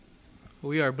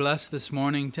We are blessed this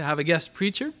morning to have a guest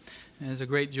preacher. It is a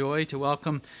great joy to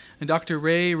welcome Dr.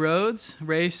 Ray Rhodes.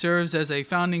 Ray serves as a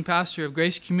founding pastor of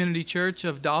Grace Community Church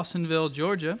of Dawsonville,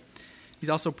 Georgia. He's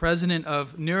also president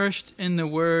of Nourished in the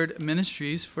Word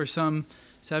Ministries for some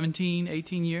 17,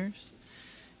 18 years.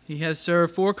 He has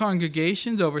served 4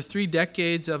 congregations over 3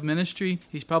 decades of ministry.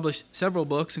 He's published several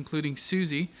books, including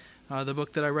Susie, the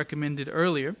book that I recommended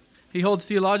earlier. He holds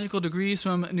theological degrees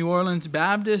from New Orleans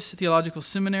Baptist Theological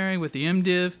Seminary with the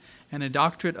MDiv and a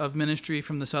doctorate of ministry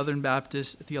from the Southern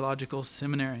Baptist Theological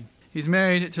Seminary. He's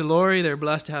married to Lori. They're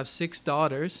blessed to have 6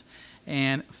 daughters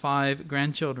and 5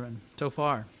 grandchildren so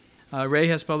far. Ray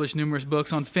has published numerous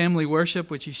books on family worship,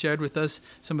 which he shared with us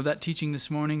some of that teaching this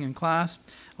morning in class.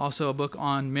 Also a book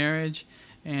on marriage,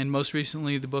 and most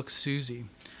recently the book Susie.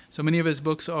 So many of his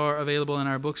books are available in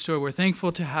our bookstore. We're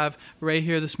thankful to have Ray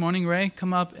here this morning. Ray,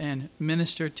 come up and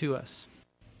minister to us.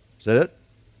 Is that it?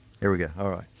 Here we go. All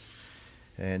right.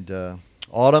 And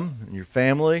Autumn and your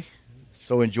family,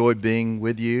 so enjoyed being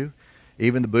with you.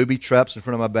 Even the booby traps in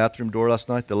front of my bathroom door last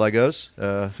night, the Legos.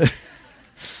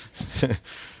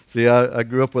 See, I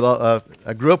grew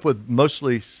up with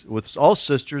mostly with all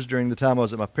sisters during the time I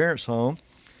was at my parents' home.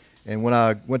 And when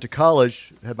I went to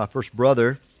college, I had my first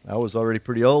brother. I was already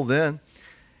pretty old then,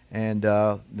 and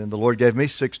then the Lord gave me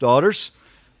 6 daughters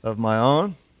of my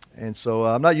own, and so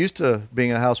I'm not used to being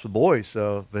in a house with boys.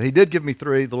 But He did give me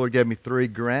 3. The Lord gave me 3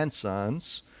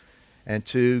 grandsons and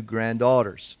 2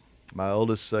 granddaughters. My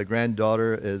oldest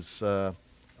granddaughter is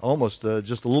almost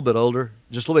just a little bit older,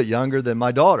 just a little bit younger than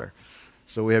my daughter.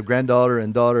 So we have granddaughter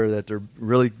and daughter that are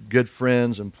really good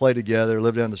friends and play together,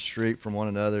 live down the street from one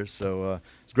another. So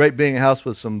it's great being in a house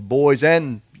with some boys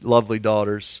and lovely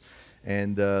daughters,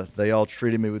 and they all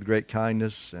treated me with great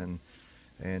kindness and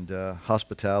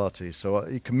hospitality. So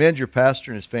I commend your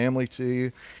pastor and his family to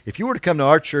you. If you were to come to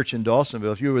our church in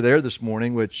Dawsonville, if you were there this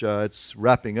morning, which it's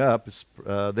wrapping up, it's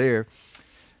there,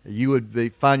 you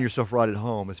would find yourself right at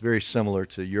home. It's very similar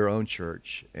to your own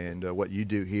church and what you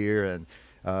do here, and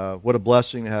what a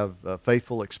blessing to have a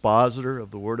faithful expositor of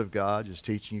the Word of God, just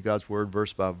teaching you God's Word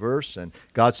verse by verse, and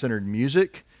God-centered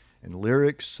music and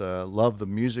lyrics. Love the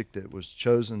music that was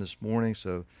chosen this morning,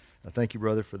 so thank you,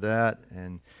 brother, for that.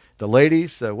 And the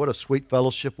ladies, what a sweet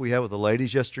fellowship we had with the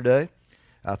ladies yesterday.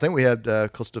 I think we had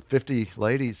close to 50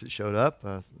 ladies that showed up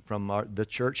from the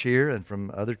church here and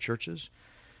from other churches,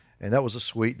 and that was a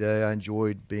sweet day. I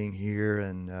enjoyed being here,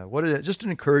 and just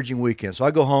an encouraging weekend. So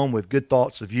I go home with good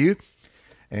thoughts of you,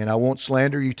 and I won't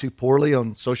slander you too poorly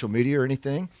on social media or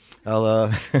anything.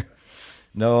 I'll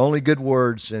no, only good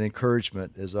words and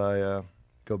encouragement as I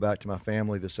go back to my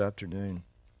family this afternoon.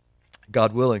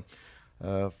 God willing,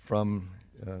 from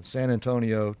San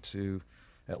Antonio to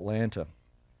Atlanta.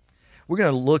 We're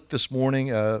going to look this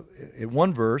morning at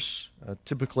one verse.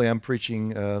 Typically I'm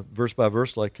preaching verse by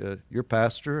verse like your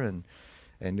pastor and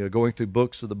going through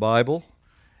books of the Bible.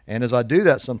 And as I do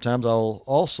that, sometimes I'll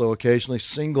also occasionally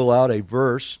single out a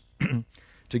verse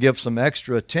to give some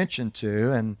extra attention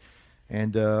to,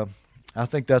 and I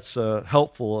think that's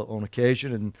helpful on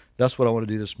occasion, and that's what I want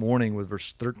to do this morning with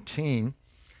verse 13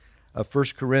 of 1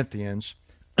 Corinthians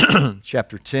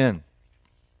chapter 10.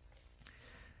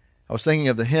 I was thinking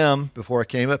of the hymn before I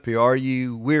came up here, "Are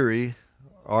you weary?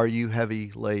 Are you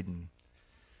heavy laden?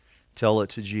 Tell it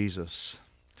to Jesus.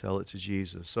 Tell it to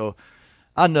Jesus." So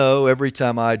I know every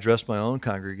time I address my own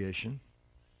congregation,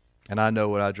 and I know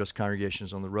when I address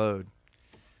congregations on the road,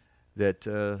 that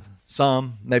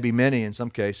some, maybe many in some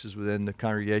cases within the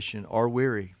congregation, are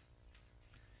weary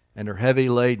and are heavy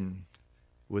laden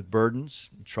with burdens,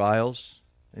 and trials,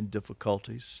 and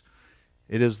difficulties.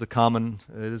 It is the common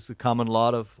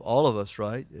lot of all of us,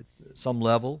 right? At some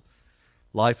level,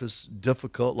 life is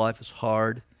difficult, life is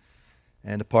hard,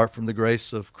 and apart from the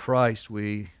grace of Christ,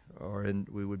 we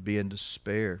would be in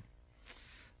despair.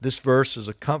 This verse is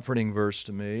a comforting verse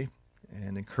to me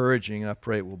and encouraging, and I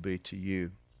pray it will be to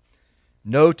you.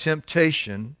 "No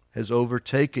temptation has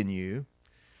overtaken you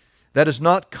that is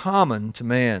not common to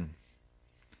man.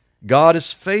 God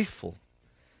is faithful,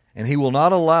 and He will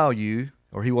not allow you,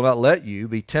 or He will not let you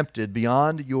be tempted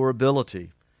beyond your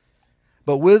ability.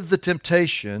 But with the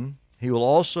temptation, He will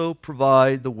also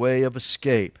provide the way of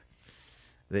escape,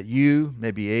 that you may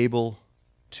be able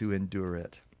to endure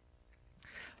it."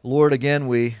 Lord, again,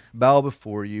 we bow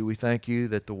before you. We thank you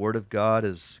that the Word of God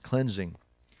is cleansing.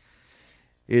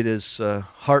 It is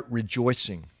heart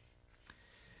rejoicing.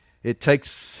 It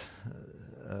takes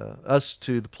us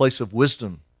to the place of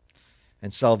wisdom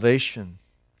and salvation.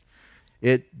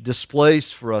 It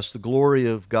displays for us the glory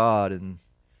of God and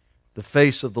the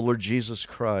face of the Lord Jesus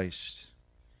Christ.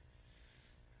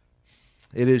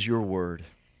 It is your word.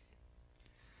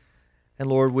 And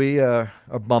Lord, we are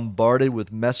bombarded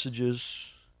with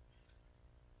messages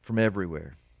from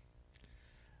everywhere.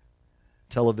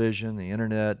 Television, the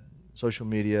internet, social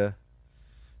media,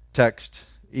 text,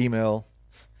 email,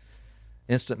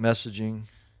 instant messaging,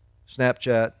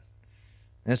 Snapchat,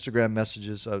 Instagram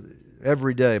messages.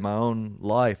 Every day, my own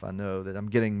life, I know that I'm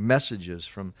getting messages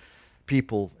from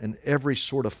people in every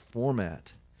sort of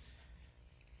format.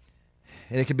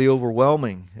 And it can be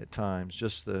overwhelming at times,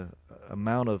 just the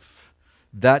amount of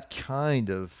that kind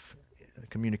of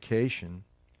communication.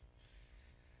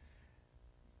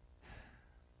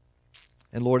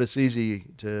 And Lord, it's easy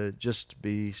to just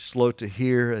be slow to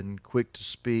hear and quick to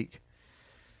speak.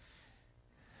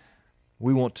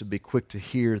 We want to be quick to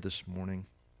hear this morning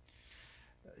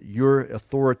your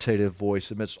authoritative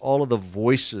voice amidst all of the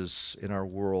voices in our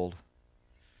world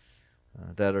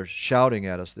that are shouting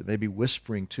at us, that may be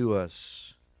whispering to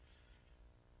us.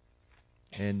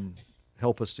 And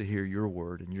help us to hear your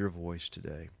word and your voice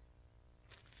today.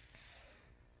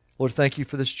 Lord, thank you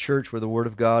for this church where the word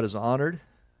of God is honored,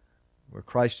 where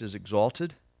Christ is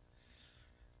exalted,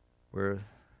 where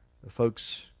the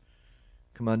folks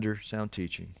come under sound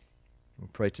teaching. We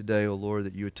pray today, O Lord,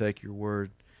 that you would take your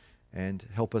word and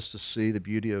help us to see the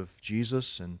beauty of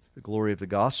Jesus and the glory of the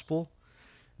gospel,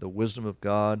 the wisdom of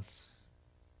God,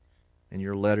 and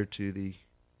your letter to the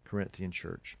Corinthian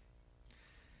church.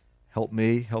 Help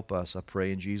me, help us, I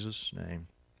pray in Jesus' name.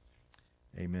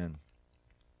 Amen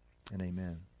and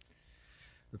amen.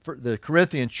 The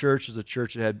Corinthian church is a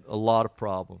church that had a lot of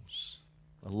problems.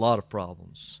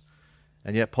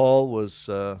 And yet Paul was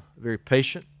very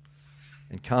patient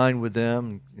and kind with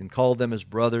them and called them his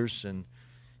brothers. And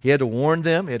he had to warn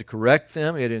them, he had to correct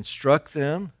them, he had to instruct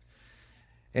them,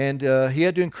 and he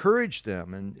had to encourage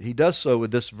them. And he does so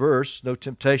with this verse, "No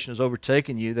temptation has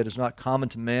overtaken you that is not common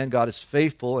to man. God is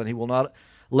faithful, and he will not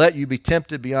let you be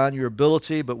tempted beyond your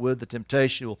ability, but with the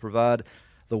temptation he will provide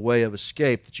the way of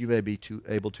escape that you may be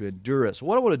able to endure it." So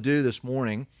what I want to do this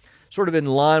morning, sort of in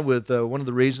line with one of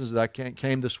the reasons that I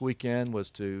came this weekend, was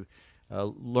to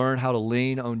learn how to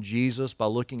lean on Jesus by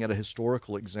looking at a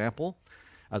historical example.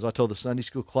 As I told the Sunday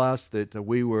school class, that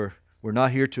we're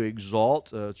not here to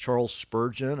exalt Charles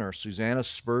Spurgeon or Susanna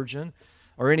Spurgeon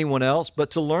or anyone else, but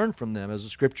to learn from them, as the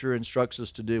Scripture instructs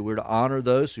us to do. We're to honor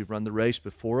those who've run the race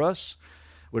before us.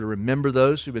 We're to remember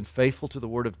those who've been faithful to the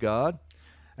Word of God.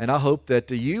 And I hope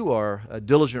that you are a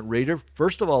diligent reader,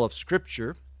 first of all, of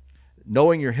Scripture,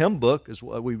 knowing your hymn book, as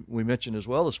we mentioned as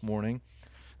well this morning,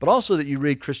 but also that you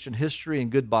read Christian history and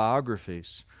good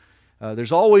biographies.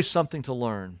 There's always something to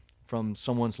learn from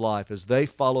someone's life as they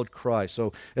followed Christ.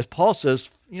 So as Paul says,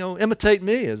 imitate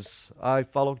me as I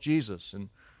follow Jesus, and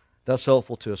that's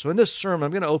helpful to us. So in this sermon,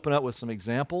 I'm going to open up with some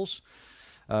examples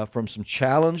from some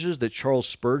challenges that Charles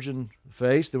Spurgeon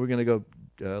faced. Then we're going to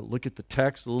go look at the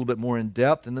text a little bit more in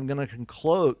depth, and then I'm going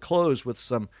to close with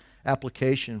some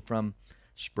application from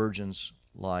Spurgeon's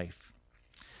life.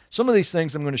 Some of these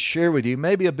things I'm going to share with you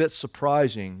may be a bit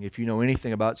surprising if you know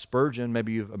anything about Spurgeon.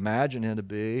 Maybe you've imagined him to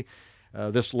be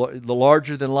the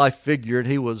larger-than-life figure, and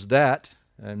he was that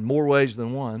in more ways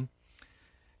than one.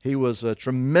 He was a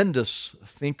tremendous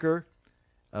thinker,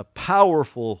 a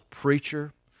powerful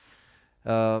preacher.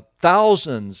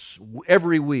 Thousands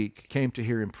every week came to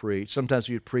hear him preach. Sometimes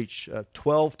he would preach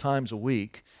 12 times a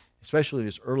week, especially in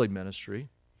his early ministry.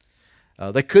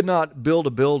 They could not build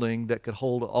a building that could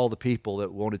hold all the people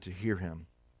that wanted to hear him.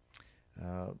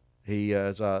 He,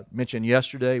 as I mentioned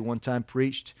yesterday, one time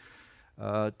preached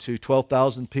to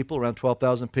 12,000 people, around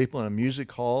 12,000 people in a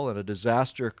music hall, and a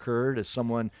disaster occurred as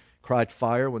someone cried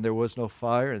fire when there was no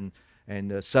fire,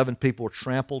 and 7 people were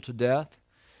trampled to death.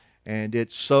 And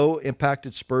it so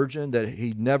impacted Spurgeon that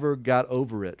he never got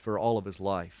over it for all of his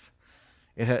life.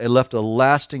 It left a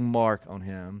lasting mark on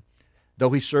him.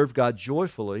 Though he served God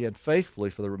joyfully and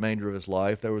faithfully for the remainder of his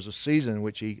life, there was a season in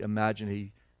which he imagined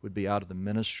he would be out of the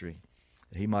ministry,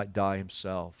 that he might die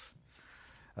himself.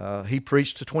 He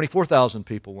preached to 24,000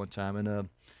 people one time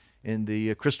in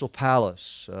the Crystal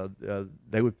Palace.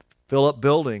 They would fill up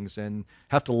buildings and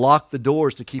have to lock the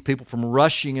doors to keep people from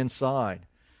rushing inside.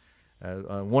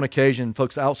 On one occasion,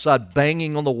 folks outside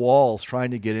banging on the walls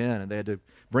trying to get in, and they had to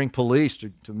bring police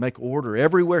to make order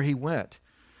everywhere he went.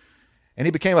 And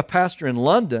he became a pastor in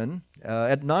London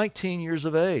at 19 years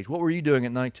of age. What were you doing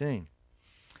at 19?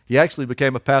 He actually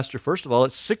became a pastor, first of all,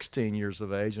 at 16 years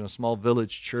of age in a small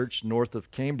village church north of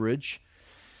Cambridge.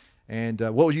 And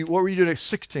what were you doing at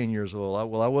 16 years old?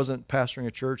 I wasn't pastoring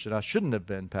a church, and I shouldn't have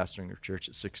been pastoring a church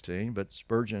at 16, but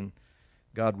Spurgeon,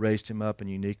 God raised him up and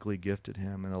uniquely gifted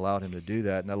him and allowed him to do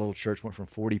that. And that little church went from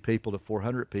 40 people to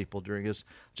 400 people during his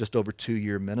just over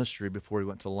 2-year ministry before he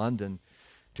went to London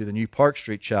to the new Park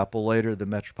Street Chapel, later the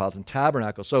Metropolitan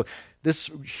Tabernacle. So this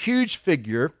huge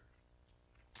figure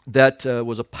that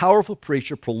was a powerful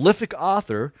preacher, prolific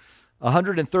author,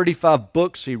 135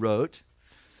 books he wrote,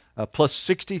 plus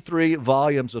 63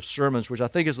 volumes of sermons, which I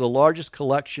think is the largest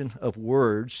collection of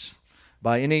words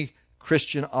by any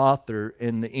Christian author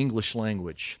in the English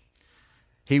language.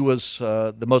 He was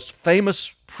the most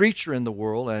famous preacher in the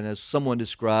world, and as someone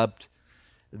described,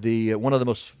 one of the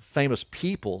most famous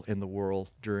people in the world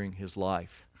during his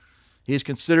life. He is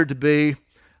considered to be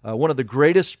one of the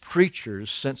greatest preachers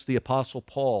since the Apostle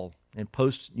Paul in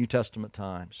post-New Testament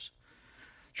times.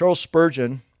 Charles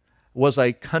Spurgeon was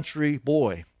a country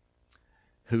boy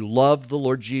who loved the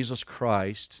Lord Jesus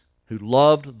Christ, who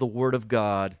loved the Word of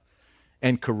God,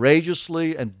 and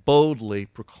courageously and boldly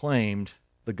proclaimed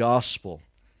the gospel.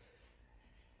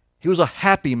 He was a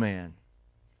happy man.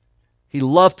 He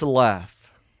loved to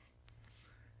laugh.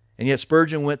 And yet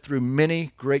Spurgeon went through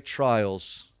many great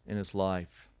trials in his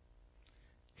life.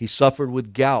 He suffered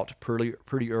with gout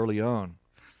pretty early on.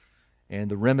 And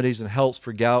the remedies and helps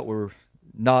for gout were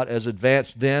not as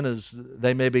advanced then as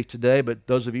they may be today, but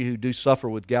those of you who do suffer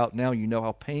with gout now, you know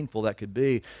how painful that could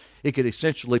be. It could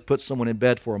essentially put someone in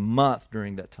bed for a month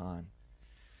during that time.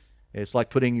 It's like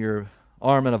putting your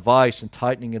arm in a vise and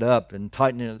tightening it up and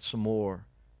tightening it some more.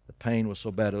 The pain was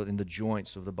so bad in the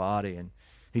joints of the body. And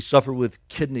he suffered with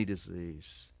kidney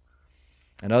disease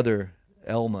and other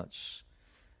ailments.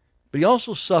 But he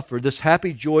also suffered, this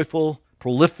happy, joyful,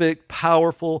 prolific,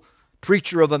 powerful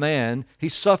preacher of a man, he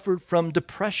suffered from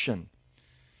depression,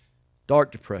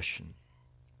 dark depression.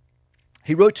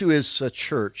 He wrote to his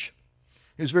church.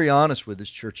 He was very honest with his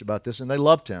church about this, and they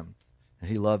loved him, and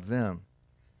he loved them.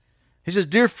 He says,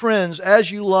 "Dear friends,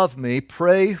 as you love me,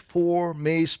 pray for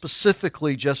me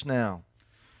specifically just now.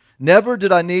 Never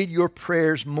did I need your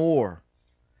prayers more.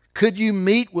 Could you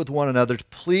meet with one another to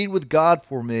plead with God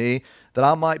for me that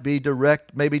I might be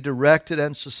directed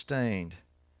and sustained?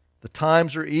 The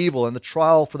times are evil and the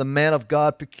trial for the man of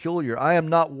God peculiar. I am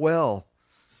not well,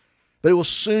 but it will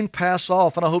soon pass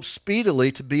off, and I hope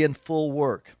speedily to be in full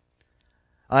work.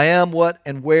 I am what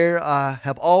and where I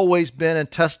have always been in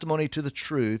testimony to the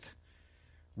truth.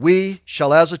 We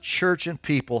shall, as a church and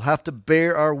people, have to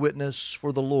bear our witness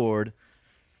for the Lord,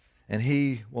 and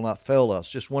He will not fail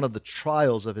us." Just one of the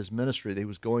trials of his ministry that he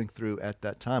was going through at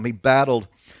that time. He battled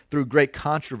through great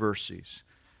controversies.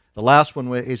 The last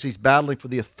one is he's battling for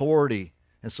the authority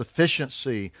and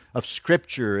sufficiency of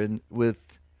Scripture, and with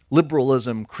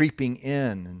liberalism creeping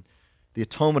in, and the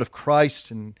atonement of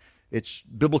Christ and its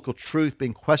biblical truth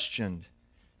being questioned,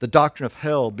 the doctrine of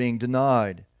hell being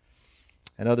denied,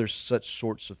 and other such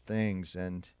sorts of things.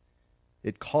 And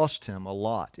it cost him a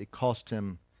lot. It cost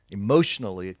him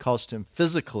emotionally. It cost him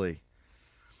physically.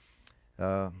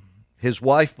 His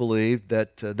wife believed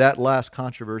that that last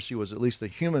controversy was at least the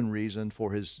human reason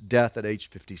for his death at age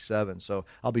 57. So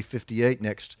I'll be 58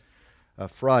 next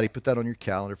Friday. Put that on your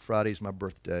calendar. Friday is my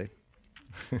birthday.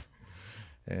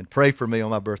 And pray for me on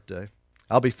my birthday.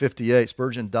 I'll be 58.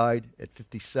 Spurgeon died at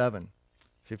 57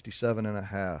 and a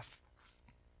half.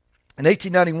 In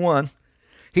 1891,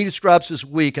 he describes his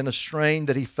week and the strain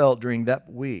that he felt during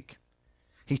that week.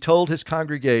 He told his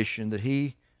congregation that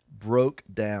he broke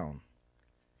down.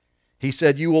 He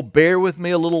said, "You will bear with me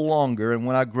a little longer, and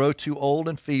when I grow too old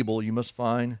and feeble, you must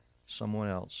find someone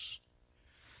else."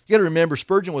 You got to remember,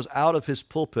 Spurgeon was out of his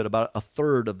pulpit about a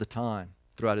third of the time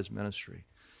throughout his ministry.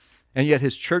 And yet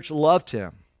his church loved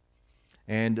him,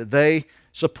 and they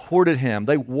supported him.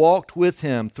 They walked with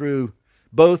him through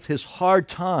both his hard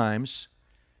times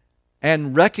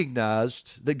and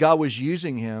recognized that God was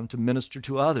using him to minister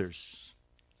to others.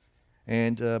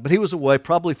 But he was away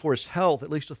probably for his health at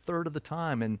least a third of the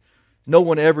time, and no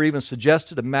one ever even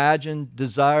suggested, imagined,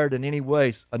 desired in any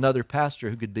way another pastor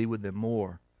who could be with them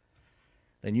more.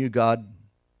 They knew God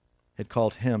had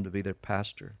called him to be their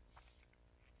pastor.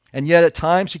 And yet at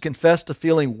times he confessed to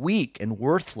feeling weak and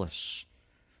worthless.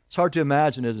 It's hard to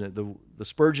imagine, isn't it? The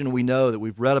Spurgeon we know that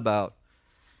we've read about,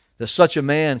 that such a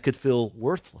man could feel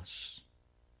worthless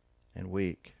and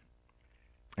weak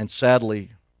and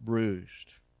sadly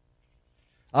bruised.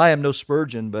 I am no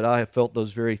Spurgeon, but I have felt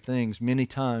those very things many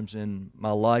times in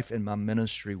my life and my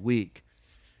ministry, weak,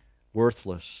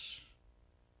 worthless,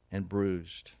 and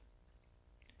bruised.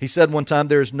 He said one time,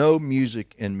 "There is no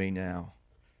music in me now.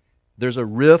 There's a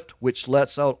rift which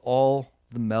lets out all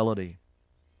the melody."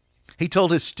 He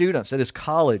told his students at his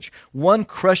college, "One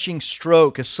crushing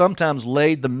stroke has sometimes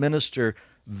laid the minister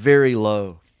very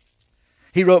low."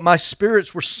 He wrote, "My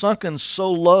spirits were sunken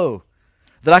so low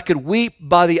that I could weep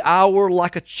by the hour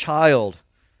like a child,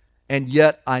 and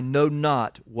yet I know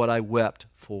not what I wept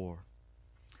for."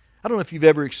 I don't know if you've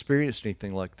ever experienced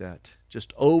anything like that.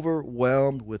 Just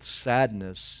overwhelmed with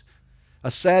sadness.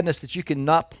 A sadness that you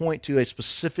cannot point to a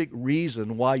specific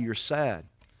reason why you're sad.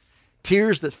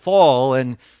 Tears that fall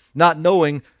and not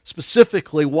knowing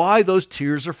specifically why those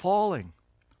tears are falling.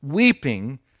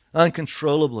 Weeping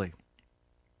uncontrollably.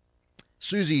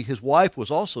 Susie, his wife,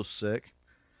 was also sick.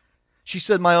 She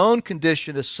said, "My own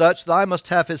condition is such that I must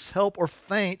have his help or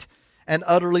faint and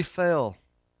utterly fail.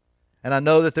 And I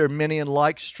know that there are many in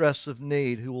like stress of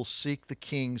need who will seek the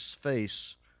King's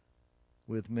face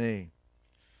with me."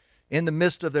 In the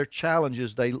midst of their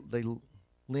challenges, they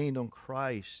leaned on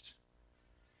Christ.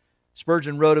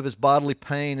 Spurgeon wrote of his bodily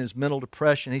pain and his mental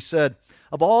depression. He said,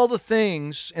 "Of all the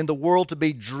things in the world to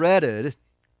be dreaded,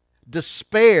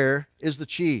 despair is the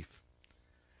chief.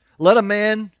 Let a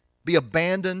man be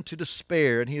abandoned to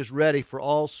despair, and he is ready for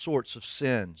all sorts of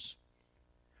sins.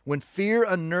 When fear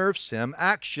unnerves him,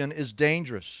 action is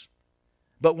dangerous.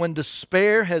 But when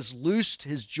despair has loosed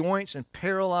his joints and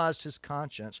paralyzed his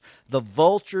conscience, the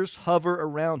vultures hover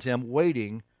around him,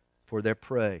 waiting for their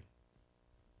prey."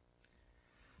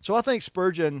 So I think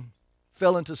Spurgeon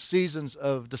fell into seasons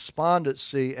of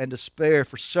despondency and despair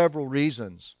for several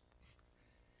reasons.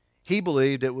 He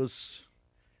believed it was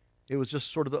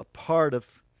just sort of a part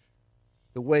of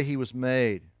the way he was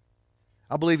made.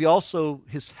 I believe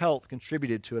his health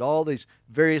contributed to it. All these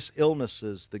various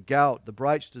illnesses, the gout, the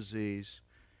Bright's disease,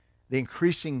 the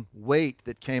increasing weight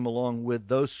that came along with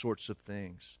those sorts of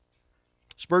things.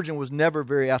 Spurgeon was never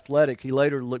very athletic. He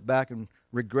later looked back and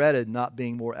regretted not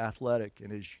being more athletic in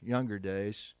his younger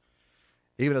days.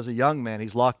 Even as a young man,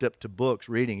 he's locked up to books,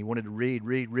 reading. He wanted to read,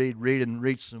 and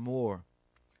read some more.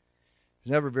 He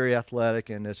was never very athletic,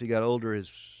 and as he got older, he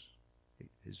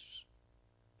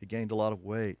gained a lot of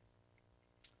weight.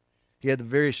 He had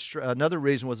another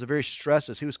reason was the very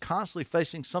stresses. He was constantly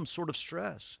facing some sort of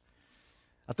stress.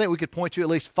 I think we could point to at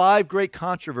least 5 great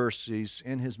controversies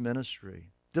in his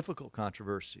ministry, difficult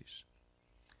controversies.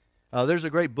 There's a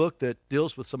great book that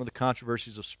deals with some of the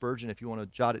controversies of Spurgeon. If you want to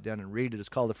jot it down and read it, it's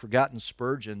called The Forgotten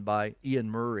Spurgeon by Ian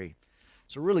Murray.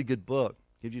 It's a really good book.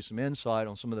 Gives you some insight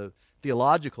on some of the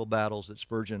theological battles that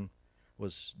Spurgeon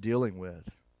was dealing with.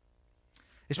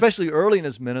 Especially early in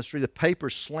his ministry, the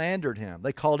papers slandered him.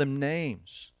 They called him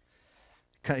names.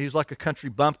 He was like a country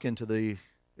bumpkin to the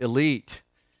elite.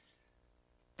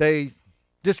 They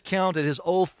discounted his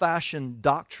old-fashioned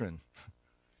doctrine.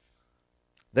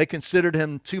 They considered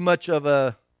him too much of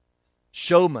a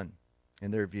showman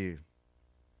in their view.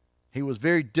 He was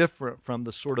very different from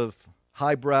the sort of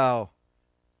highbrow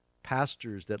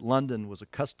pastors that London was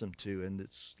accustomed to in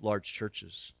its large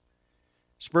churches.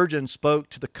 Spurgeon spoke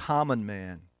to the common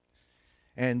man,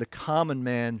 and the common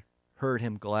man heard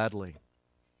him gladly.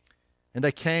 And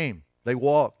they came, they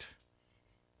walked,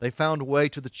 they found a way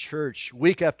to the church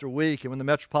week after week. And when the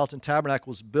Metropolitan Tabernacle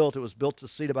was built, it was built to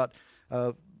seat about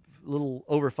a little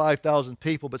over 5,000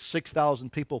 people, but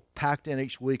 6,000 people packed in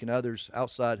each week, and others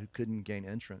outside who couldn't gain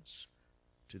entrance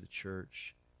to the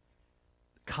church.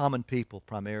 Common people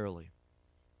primarily.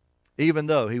 Even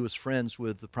though he was friends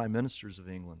with the prime ministers of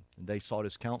England, and they sought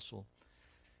his counsel.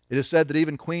 It is said that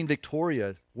even Queen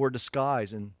Victoria wore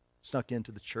disguise and snuck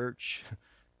into the church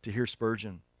to hear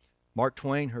Spurgeon. Mark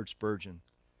Twain heard Spurgeon.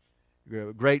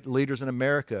 Great leaders in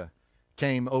America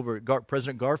came over.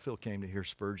 President Garfield came to hear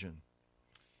Spurgeon.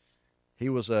 He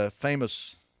was a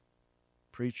famous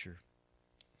preacher.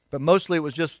 But mostly it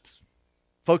was just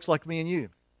folks like me and you,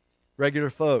 regular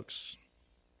folks.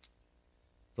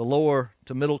 The lower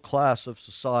to middle class of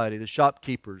society, the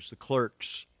shopkeepers, the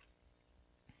clerks,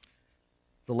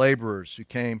 the laborers who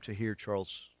came to hear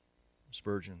Charles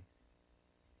Spurgeon.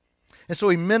 And so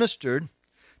he ministered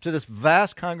to this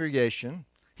vast congregation.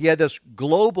 He had this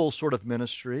global sort of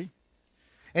ministry,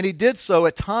 and he did so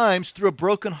at times through a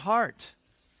broken heart.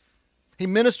 He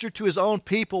ministered to his own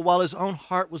people while his own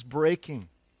heart was breaking.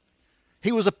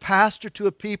 He was a pastor to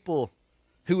a people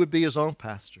who would be his own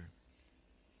pastor.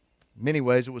 In many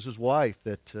ways, it was his wife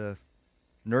that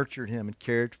nurtured him and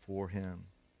cared for him.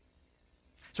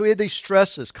 So he had these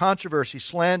stresses, controversy,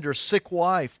 slander, sick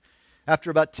wife. After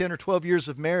about 10 or 12 years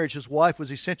of marriage, his wife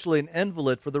was essentially an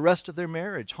invalid for the rest of their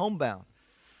marriage, homebound,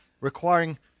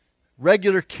 requiring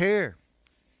regular care.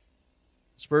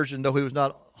 Spurgeon, though he was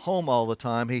not home all the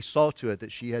time, he saw to it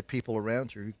that she had people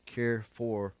around her who care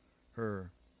for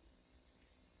her.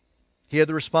 He had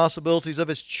the responsibilities of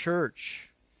his church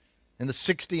and the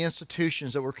 60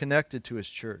 institutions that were connected to his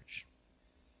church.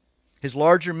 His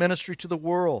larger ministry to the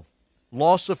world,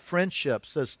 loss of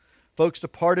friendships as folks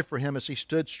departed for him as he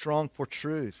stood strong for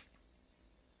truth.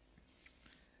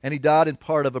 And he died in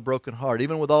part of a broken heart.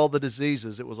 Even with all the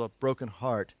diseases, it was a broken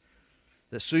heart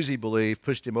that Susie believed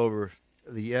pushed him over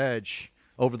the edge,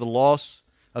 over the loss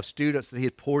of students that he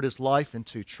had poured his life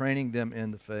into, training them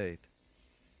in the faith.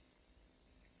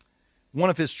 One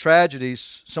of his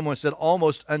tragedies, someone said,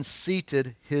 almost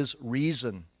unseated his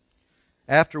reason,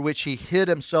 after which he hid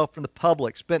himself from the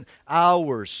public, spent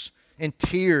hours in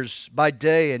tears by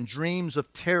day and dreams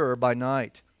of terror by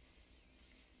night.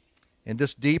 And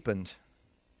this deepened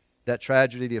that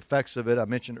tragedy, the effects of it I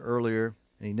mentioned earlier,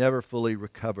 and he never fully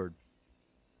recovered.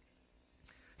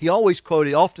 He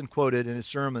often quoted in his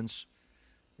sermons,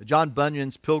 John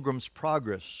Bunyan's Pilgrim's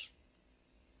Progress.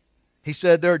 He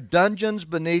said, "There are dungeons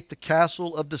beneath the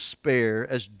castle of despair,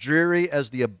 as dreary as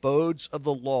the abodes of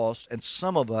the lost, and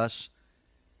some of us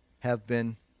have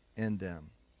been in them."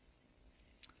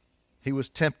 He was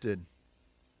tempted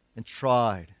and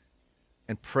tried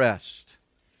and pressed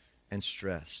and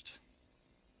stressed.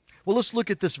 Well, let's look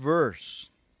at this verse.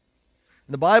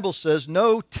 The Bible says,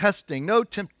 no testing, no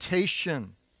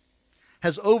temptation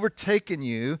has overtaken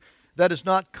you that is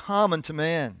not common to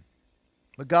man.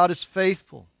 But God is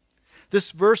faithful.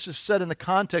 This verse is set in the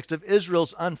context of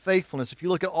Israel's unfaithfulness. If you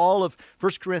look at all of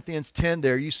 1 Corinthians 10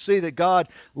 there, you see that God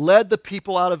led the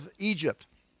people out of Egypt.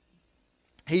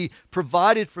 He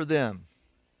provided for them.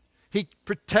 He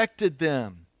protected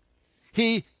them.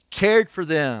 He cared for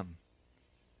them.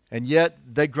 And yet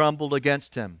they grumbled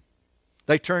against Him.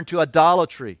 They turned to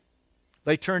idolatry.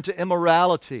 They turned to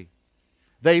immorality.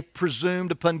 They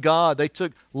presumed upon God. They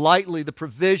took lightly the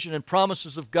provision and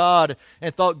promises of God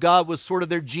and thought God was sort of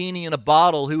their genie in a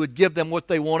bottle who would give them what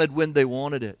they wanted when they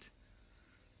wanted it.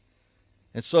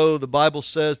 And so the Bible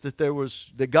says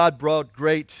that God brought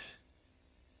great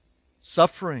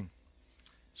suffering.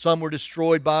 Some were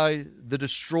destroyed by the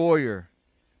destroyer,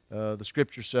 the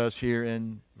Scripture says here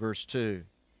in verse 2.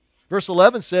 Verse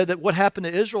 11 said that what happened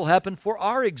to Israel happened for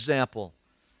our example.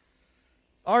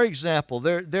 Our example.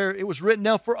 It was written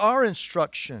down for our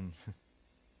instruction.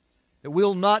 That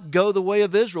we'll not go the way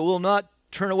of Israel. We'll not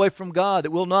turn away from God.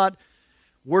 That we'll not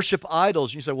worship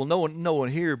idols. You say, well, no one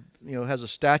here has a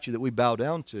statue that we bow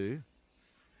down to.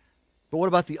 But what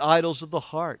about the idols of the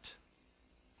heart?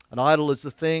 An idol is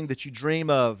the thing that you dream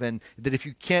of, and that if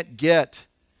you can't get,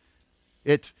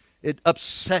 it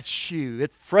upsets you.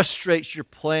 It frustrates your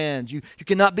plans. You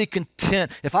cannot be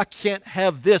content. If I can't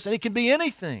have this, and it can be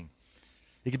anything.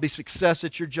 It can be success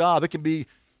at your job. It can be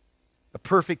a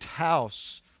perfect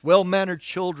house, well-mannered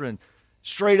children,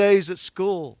 straight A's at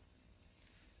school.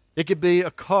 It could be a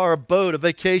car, a boat, a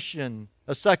vacation,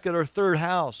 a second or third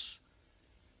house.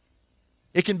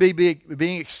 It can be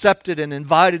being accepted and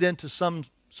invited into some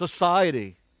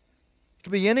society. It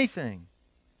can be anything.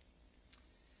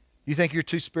 You think you're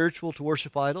too spiritual to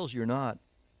worship idols? You're not.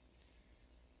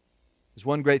 As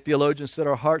one great theologian said,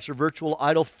 our hearts are virtual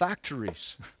idol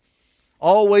factories.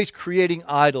 Always creating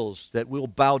idols that we'll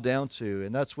bow down to.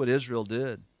 And that's what Israel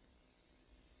did.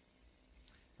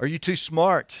 Are you too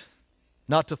smart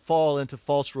not to fall into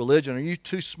false religion? Are you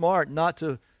too smart not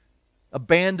to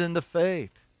abandon the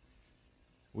faith?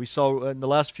 We saw in the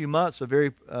last few months a very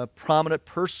prominent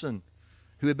person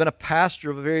who had been a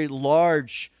pastor of a very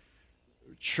large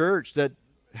church that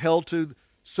held to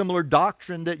similar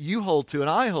doctrine that you hold to and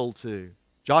I hold to.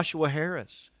 Joshua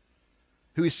Harris,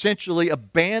 who essentially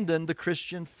abandoned the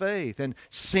Christian faith and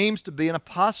seems to be an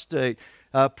apostate,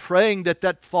 praying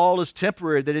that fall is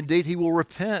temporary, that indeed he will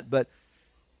repent, but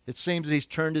it seems that he's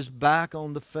turned his back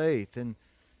on the faith. And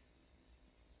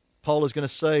Paul is going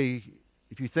to say,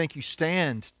 if you think you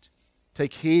stand,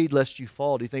 take heed lest you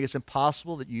fall. Do you think it's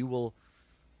impossible that you will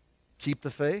keep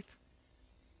the faith?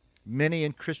 Many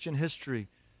in Christian history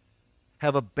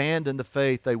have abandoned the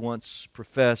faith they once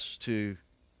professed to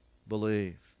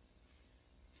believe.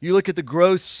 You look at the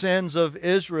gross sins of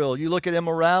Israel. You look at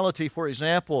immorality, for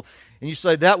example, and you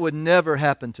say, that would never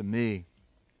happen to me.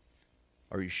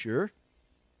 Are you sure?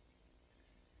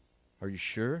 Are you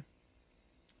sure?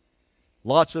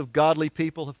 Lots of godly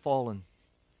people have fallen.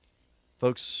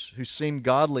 Folks who seemed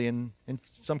godly and in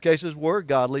some cases were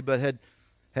godly, but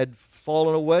had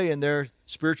fallen away in their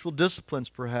spiritual disciplines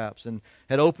perhaps, and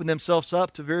had opened themselves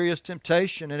up to various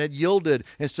temptation and had yielded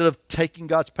instead of taking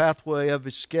God's pathway of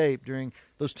escape during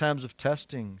those times of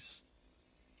testings.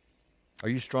 Are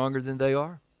you stronger than they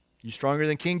are? Are you stronger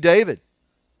than King David?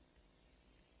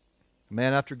 A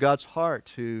man after God's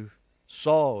heart who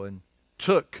saw and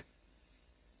took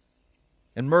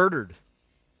and murdered.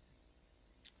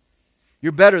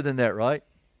 You're better than that, right?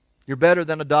 You're better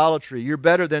than idolatry. You're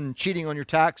better than cheating on your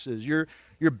taxes. You're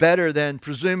better than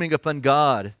presuming upon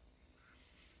God.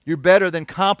 You're better than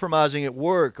compromising at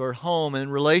work or home and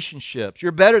in relationships.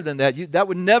 You're better than that. That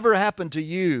would never happen to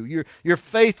you. You're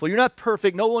faithful. You're not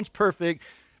perfect. No one's perfect.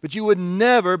 But you would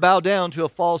never bow down to a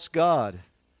false god.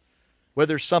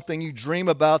 Whether it's something you dream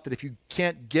about that if you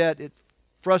can't get, it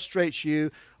frustrates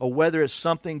you, or whether it's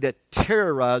something that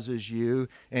terrorizes you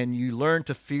and you learn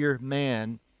to fear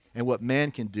man and what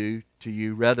man can do to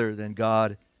you rather than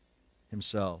God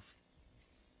himself.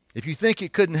 If you think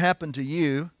it couldn't happen to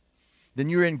you, then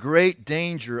you're in great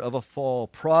danger of a fall.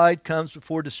 Pride comes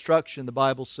before destruction, the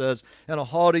Bible says, and a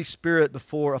haughty spirit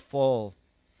before a fall.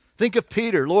 Think of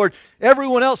Peter. Lord,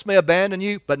 everyone else may abandon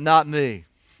you, but not me.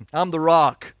 I'm the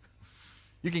rock.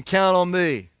 You can count on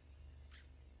me.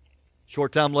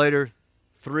 Short time later,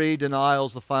 3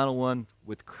 denials, the final one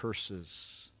with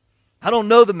curses. I don't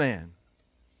know the man.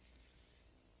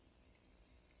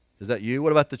 Is that you?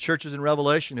 What about the churches in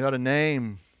Revelation who had a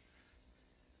name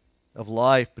of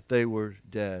life, but they were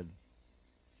dead?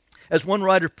 As one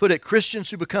writer put it,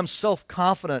 Christians who become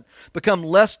self-confident become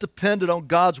less dependent on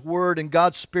God's Word and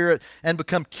God's Spirit and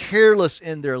become careless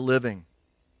in their living.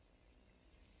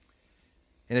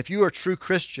 And if you are a true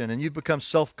Christian and you've become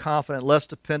self-confident, less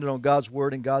dependent on God's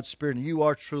Word and God's Spirit, and you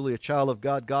are truly a child of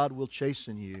God, God will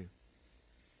chasten you.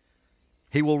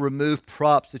 He will remove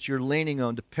props that you're leaning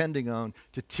on, depending on,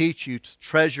 to teach you to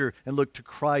treasure and look to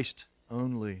Christ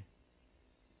only.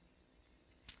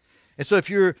 And so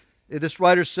this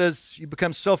writer says, you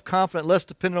become self-confident, less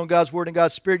dependent on God's Word and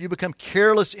God's Spirit, you become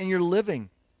careless in your living.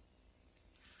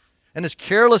 And as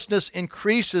carelessness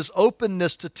increases,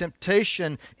 openness to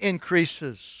temptation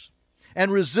increases.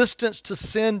 And resistance to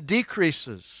sin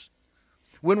decreases.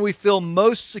 When we feel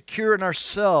most secure in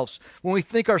ourselves, when we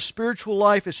think our spiritual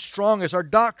life is strongest, our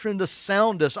doctrine the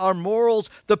soundest, our morals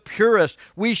the purest,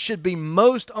 we should be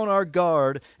most on our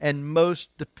guard and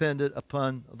most dependent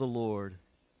upon the Lord.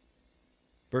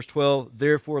 Verse 12,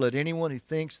 therefore let anyone who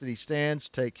thinks that he stands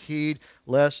take heed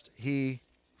lest he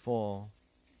fall.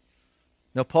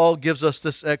 Now Paul gives us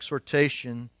this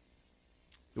exhortation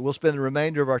that we'll spend the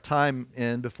remainder of our time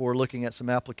in before looking at some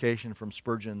application from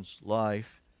Spurgeon's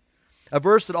life. A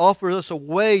verse that offers us a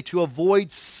way to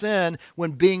avoid sin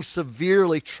when being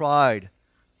severely tried.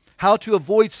 How to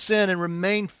avoid sin and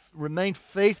remain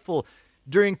faithful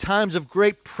during times of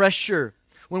great pressure,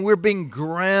 when we're being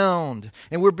ground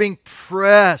and we're being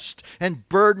pressed and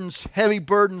heavy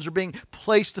burdens are being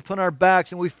placed upon our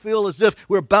backs and we feel as if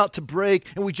we're about to break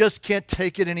and we just can't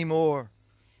take it anymore.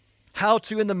 How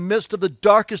to, in the midst of the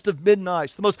darkest of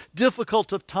midnights, the most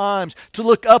difficult of times, to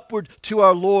look upward to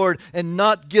our Lord and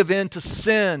not give in to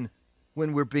sin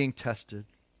when we're being tested.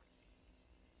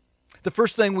 The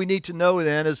first thing we need to know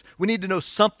then is we need to know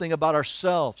something about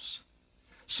ourselves.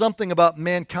 Something about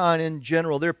mankind in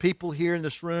general. There are people here in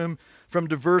this room from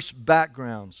diverse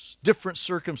backgrounds, different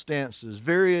circumstances,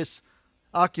 various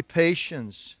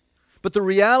occupations. But the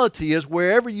reality is,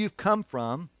 wherever you've come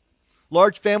from,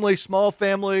 large family, small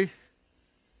family,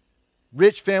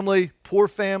 rich family, poor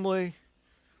family,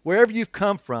 wherever you've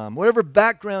come from, whatever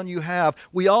background you have,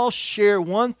 we all share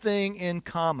one thing in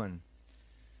common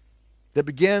that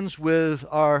begins with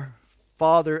our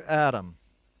father Adam,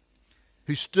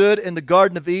 who stood in the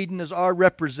Garden of Eden as our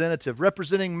representative,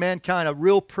 representing mankind, a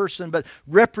real person, but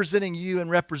representing you and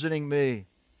representing me.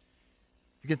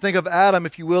 You can think of Adam,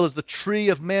 if you will, as the tree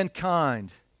of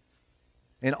mankind.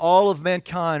 And all of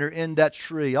mankind are in that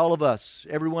tree. All of us,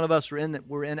 every one of us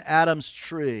we're in Adam's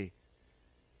tree.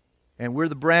 And we're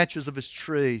the branches of his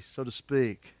tree, so to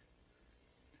speak.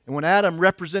 And when Adam,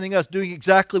 representing us, doing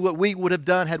exactly what we would have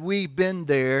done had we been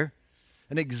there,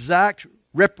 an exact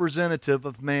representative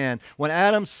of man. When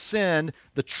Adam sinned,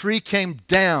 the tree came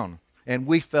down and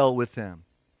we fell with him.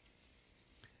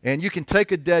 And you can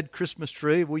take a dead Christmas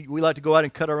tree. We like to go out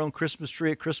and cut our own Christmas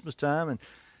tree at Christmas time. And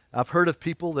I've heard of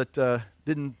people that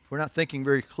were not thinking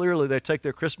very clearly. They take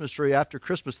their Christmas tree after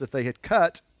Christmas that they had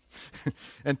cut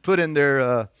and put in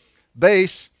their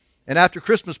base, and after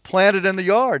Christmas plant it in the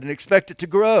yard and expect it to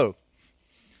grow.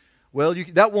 Well,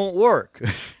 that won't work.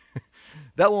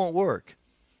 That won't work.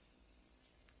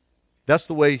 That's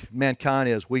the way mankind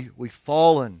is. We've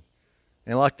fallen.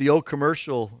 And like the old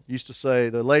commercial used to say,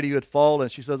 the lady who had fallen,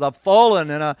 she says, I've fallen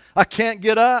and I can't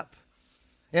get up.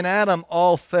 In Adam,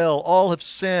 all fell, all have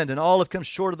sinned, and all have come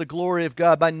short of the glory of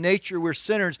God. By nature, we're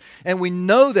sinners, and we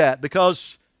know that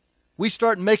because we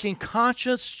start making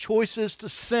conscious choices to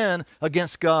sin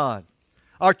against God.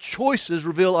 Our choices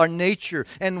reveal our nature,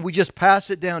 and we just pass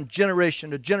it down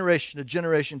generation to generation to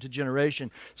generation to generation.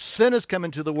 Sin has come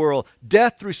into the world,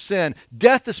 death through sin.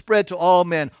 Death is spread to all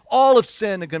men. All have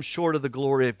sinned and come short of the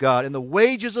glory of God. And the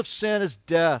wages of sin is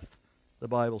death, the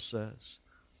Bible says.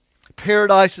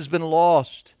 Paradise has been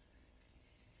lost.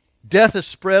 Death has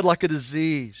spread like a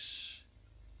disease.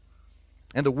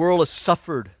 And the world has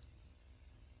suffered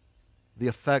the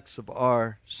effects of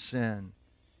our sin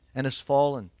and has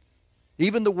fallen.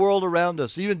 Even the world around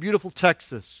us, even beautiful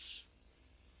Texas,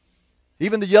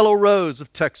 even the yellow rose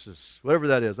of Texas, whatever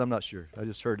that is, I'm not sure. I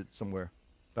just heard it somewhere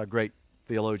by a great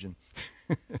theologian.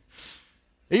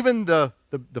 Even the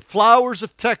flowers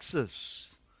of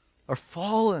Texas are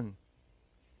fallen.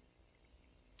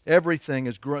 Everything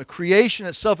is groaning. Creation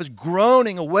itself is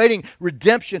groaning, awaiting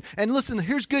redemption. And listen,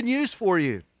 here's good news for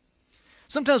you.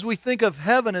 Sometimes we think of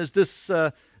heaven as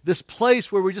this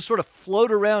place where we just sort of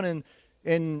float around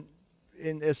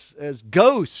as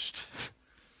ghosts.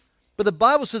 But the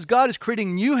Bible says God is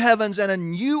creating new heavens and a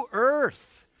new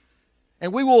earth.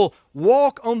 And we will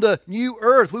walk on the new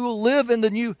earth. We will live in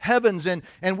the new heavens. And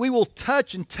we will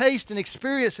touch and taste and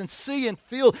experience and see and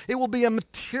feel. It will be a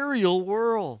material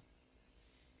world.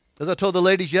 As I told the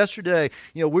ladies yesterday,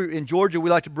 we're in Georgia, we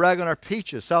like to brag on our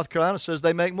peaches. South Carolina says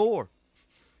they make more.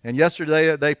 And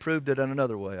yesterday they proved it in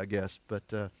another way, I guess, but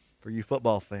for you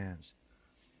football fans.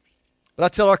 But I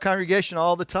tell our congregation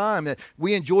all the time that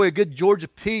we enjoy a good Georgia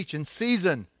peach in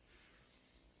season.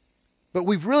 But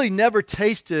we've really never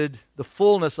tasted the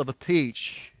fullness of a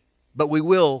peach. But we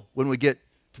will when we get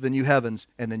to the new heavens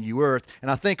and the new earth.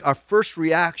 And I think our first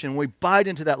reaction when we bite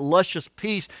into that luscious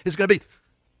peach is going to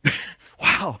be,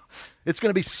 wow, it's going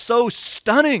to be so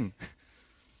stunning.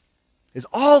 Is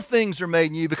all things are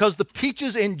made new because the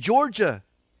peaches in Georgia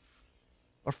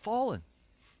are fallen.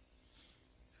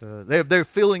 They're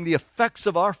feeling the effects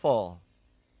of our fall.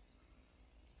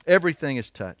 Everything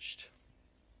is touched.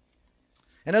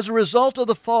 And as a result of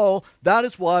the fall, that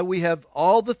is why we have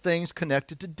all the things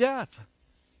connected to death.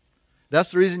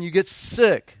 That's the reason you get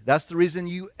sick. That's the reason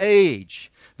you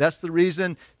age. That's the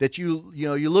reason that you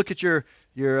look at your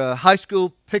high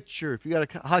school picture. If you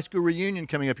got a high school reunion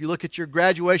coming up, you look at your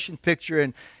graduation picture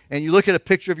and you look at a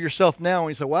picture of yourself now and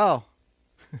you say, wow.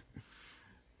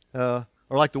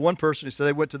 Or like the one person who said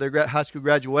they went to their high school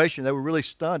graduation, they were really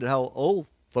stunned at how old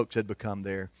folks had become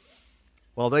there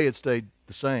while they had stayed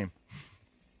the same.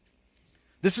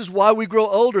 This is why we grow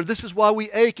older. This is why we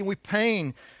ache and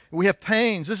we have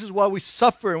pains. This is why we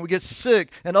suffer and we get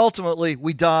sick and ultimately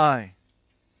we die.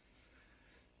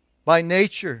 By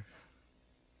nature,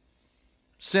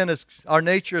 our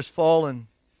nature has fallen.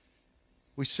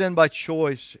 We sin by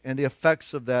choice, and the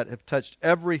effects of that have touched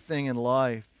everything in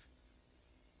life.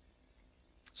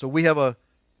 So we have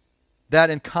that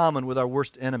in common with our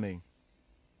worst enemy.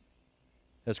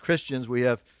 As Christians, we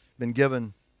have been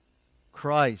given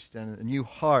Christ and a new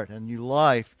heart and a new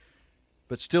life,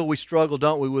 but still we struggle,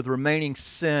 don't we, with remaining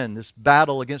sin, this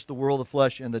battle against the world of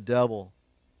flesh and the devil.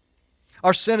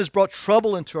 Our sin has brought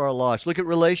trouble into our lives. Look at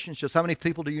relationships. How many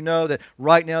people do you know that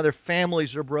right now their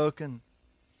families are broken?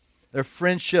 Their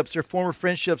friendships, their former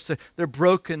friendships, they're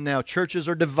broken now. Churches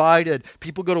are divided.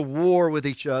 People go to war with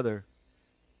each other.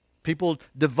 People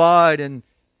divide and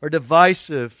are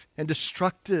divisive and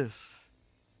destructive.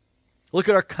 Look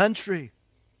at our country.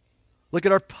 Look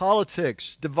at our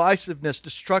politics. Divisiveness,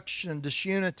 destruction,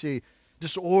 disunity,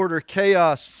 disorder,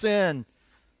 chaos, sin.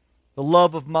 The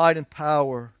love of might and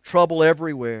power, trouble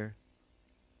everywhere.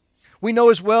 We know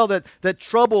as well that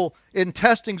trouble in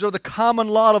testings are the common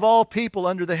lot of all people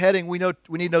under the heading we need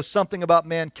to know something about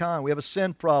mankind. We have a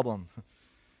sin problem.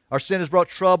 Our sin has brought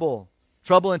trouble.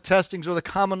 Trouble and testings are the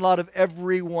common lot of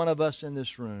every one of us in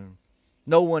this room.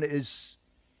 No one is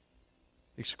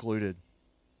excluded.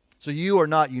 So you are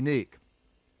not unique.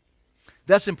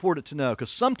 That's important to know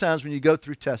because sometimes when you go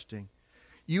through testing,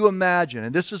 you imagine,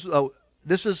 and this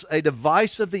is a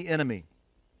device of the enemy.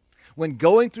 When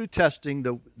going through testing,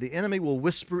 the enemy will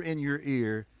whisper in your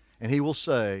ear and he will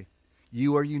say,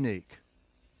 you are unique.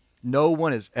 No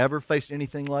one has ever faced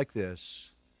anything like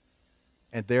this,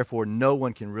 and therefore no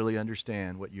one can really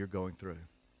understand what you're going through.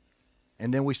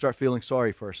 And then we start feeling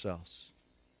sorry for ourselves.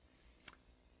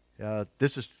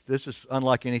 This is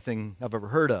unlike anything I've ever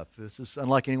heard of. This is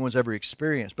unlike anyone's ever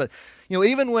experienced. But,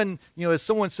 even when, as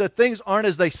someone said, things aren't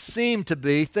as they seem to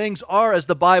be, things are as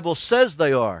the Bible says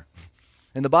they are.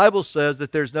 And the Bible says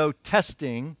that there's no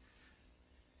testing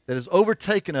that has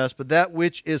overtaken us, but that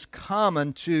which is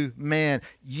common to man.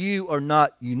 You are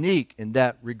not unique in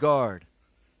that regard.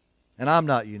 And I'm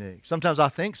not unique. Sometimes I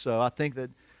think so. I think that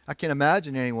I can't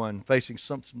imagine anyone facing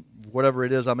whatever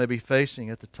it is I may be facing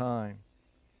at the time.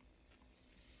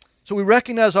 So we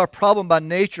recognize our problem by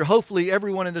nature. Hopefully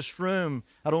everyone in this room,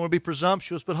 I don't want to be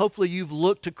presumptuous, but hopefully you've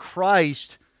looked to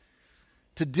Christ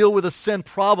to deal with a sin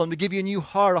problem, to give you a new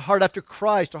heart, a heart after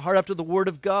Christ, a heart after the Word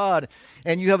of God.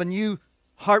 And you have a new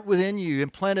heart within you,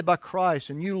 implanted by Christ,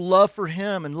 and you love for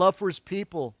Him and love for His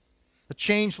people, a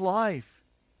changed life.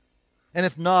 And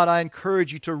if not, I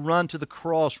encourage you to run to the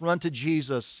cross, run to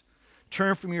Jesus,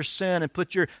 turn from your sin and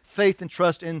put your faith and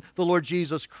trust in the Lord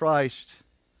Jesus Christ,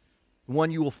 the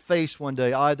one you will face one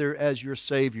day, either as your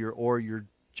Savior or your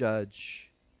Judge.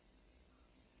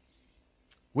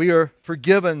 We are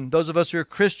forgiven, those of us who are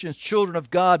Christians, children of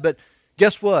God, but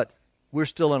guess what? We're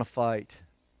still in a fight.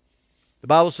 The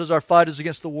Bible says our fight is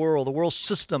against the world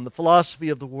system, the philosophy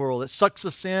of the world. It sucks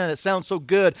us in. It sounds so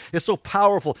good. It's so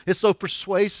powerful. It's so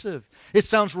persuasive. It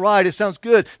sounds right. It sounds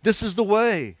good. This is the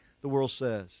way, the world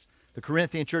says. The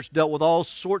Corinthian church dealt with all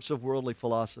sorts of worldly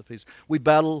philosophies. We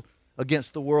battle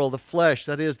against the world, the flesh,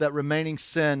 that is, that remaining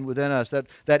sin within us,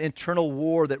 that internal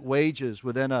war that wages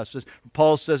within us. As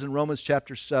Paul says in Romans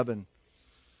chapter 7,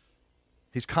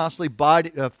 he's constantly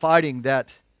fighting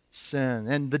that sin,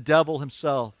 and the devil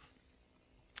himself.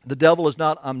 The devil is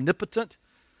not omnipotent.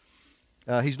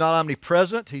 He's not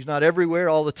omnipresent. He's not everywhere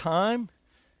all the time.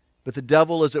 But the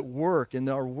devil is at work in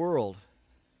our world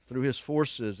through his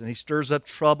forces, and he stirs up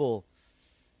trouble.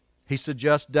 He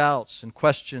suggests doubts and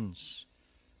questions.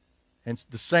 And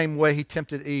the same way he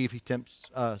tempted Eve, he tempts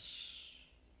us.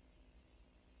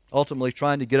 Ultimately,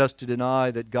 trying to get us to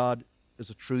deny that God is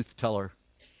a truth teller.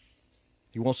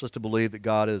 He wants us to believe that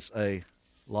God is a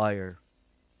liar.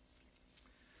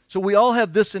 So we all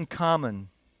have this in common.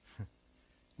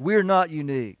 We're not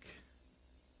unique.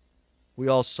 We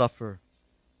all suffer.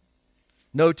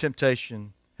 No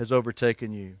temptation has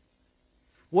overtaken you.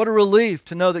 What a relief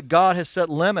to know that God has set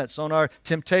limits on our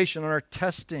temptation, on our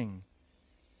testing.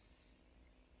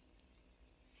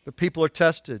 But people are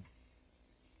tested.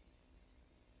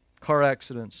 Car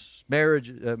accidents,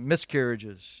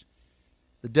 miscarriages,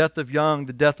 the death of young,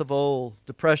 the death of old,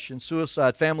 depression,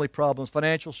 suicide, family problems,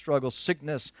 financial struggles,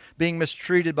 sickness, being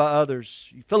mistreated by others.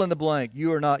 You fill in the blank.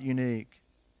 You are not unique.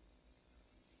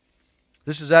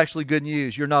 This is actually good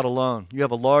news. You're not alone. You have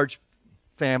a large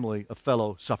family of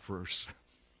fellow sufferers.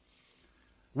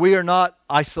 We are not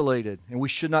isolated, and we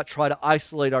should not try to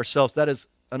isolate ourselves. That is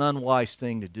an unwise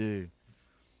thing to do.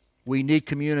 We need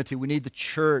community. We need the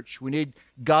church. We need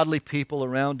godly people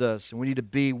around us, and we need to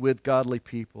be with godly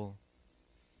people.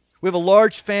 We have a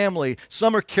large family.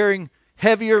 Some are carrying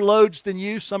heavier loads than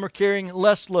you. Some are carrying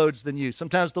less loads than you.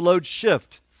 Sometimes the loads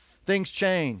shift. Things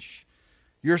change.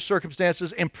 Your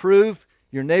circumstances improve.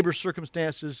 Your neighbor's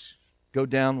circumstances go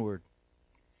downward.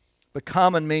 But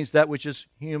common means that which is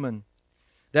human,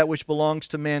 that which belongs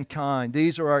to mankind.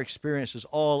 These are our experiences,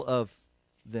 all of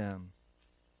them.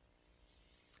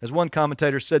 As one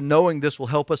commentator said, knowing this will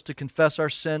help us to confess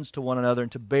our sins to one another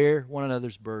and to bear one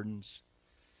another's burdens.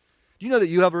 Do you know that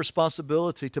you have a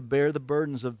responsibility to bear the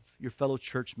burdens of your fellow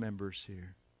church members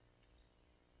here?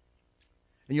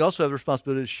 And you also have a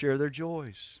responsibility to share their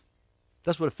joys.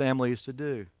 That's what a family is to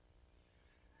do.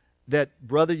 That,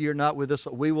 brother, you're not with us.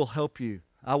 We will help you.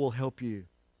 I will help you.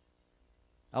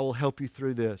 I will help you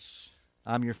through this.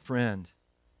 I'm your friend.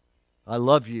 I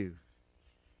love you.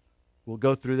 We'll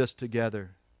go through this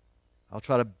together. I'll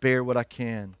try to bear what I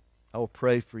can. I will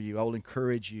pray for you. I will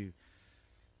encourage you.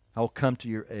 I will come to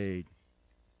your aid.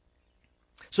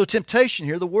 So temptation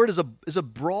here, the word is a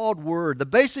broad word. The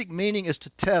basic meaning is to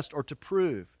test or to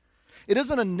prove. It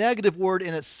isn't a negative word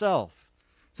in itself.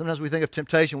 Sometimes we think of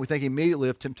temptation, we think immediately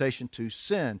of temptation to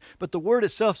sin. But the word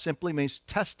itself simply means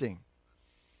testing.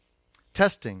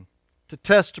 Testing. To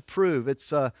test, to prove.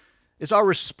 It's our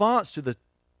response to the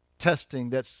testing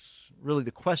that's really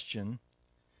the question.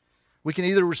 We can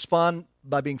either respond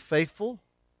by being faithful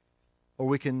or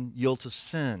we can yield to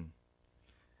sin.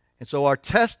 And so our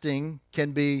testing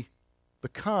can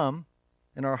become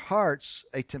in our hearts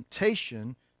a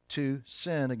temptation to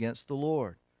sin against the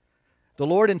Lord. The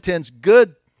Lord intends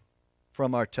good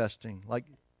from our testing, like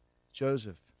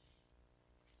Joseph.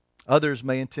 Others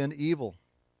may intend evil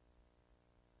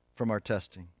from our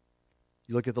testing.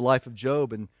 You look at the life of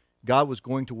Job, and God was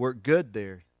going to work good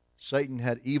there. Satan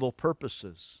had evil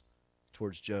purposes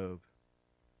towards Job.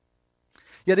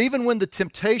 Yet even when the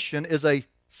temptation is a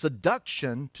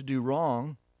seduction to do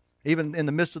wrong, even in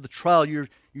the midst of the trial, you're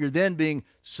then being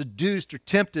seduced or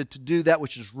tempted to do that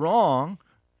which is wrong.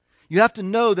 You have to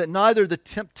know that neither the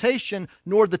temptation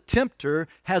nor the tempter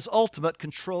has ultimate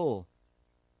control,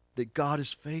 that God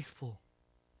is faithful.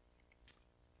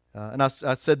 And I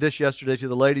said this yesterday to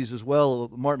the ladies as well.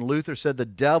 Martin Luther said the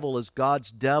devil is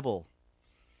God's devil.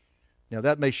 Now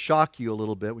that may shock you a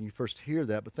little bit when you first hear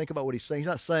that, but think about what he's saying. He's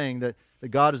not saying that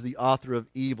God is the author of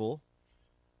evil,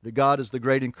 that God is the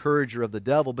great encourager of the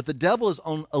devil, but the devil is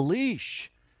on a leash.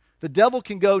 The devil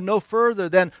can go no further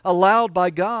than allowed by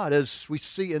God, as we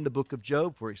see in the book of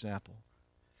Job, for example.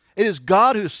 It is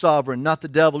God who is sovereign, not the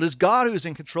devil. It is God who is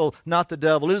in control, not the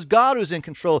devil. It is God who is in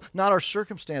control, not our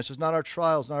circumstances, not our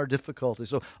trials, not our difficulties.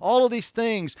 So all of these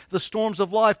things, the storms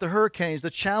of life, the hurricanes, the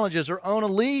challenges, are on a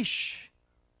leash.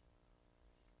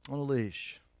 On a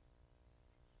leash.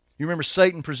 You remember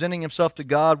Satan presenting himself to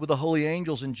God with the holy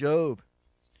angels in Job.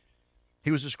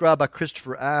 He was described by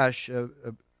Christopher Ashe, an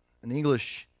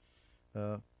English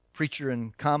preacher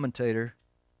and commentator,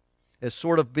 as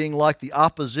sort of being like the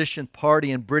opposition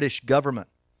party in British government,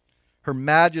 Her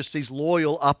Majesty's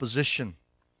loyal opposition.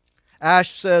 Ashe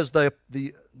says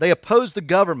they oppose the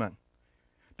government,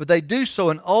 but they do so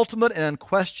in ultimate and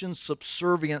unquestioned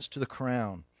subservience to the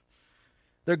crown.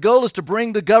 Their goal is to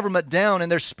bring the government down in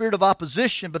their spirit of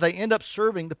opposition, but they end up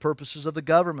serving the purposes of the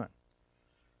government.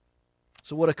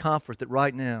 So what a comfort that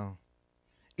right now,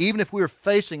 even if we are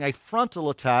facing a frontal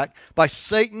attack by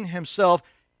Satan himself,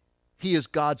 he is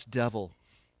God's devil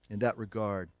in that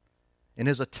regard. And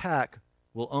his attack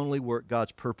will only work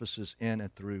God's purposes in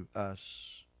and through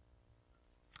us.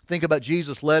 Think about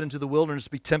Jesus led into the wilderness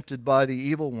to be tempted by the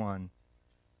evil one,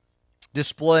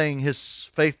 displaying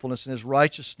his faithfulness and his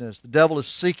righteousness. The devil is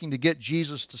seeking to get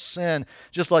Jesus to sin,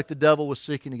 just like the devil was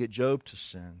seeking to get Job to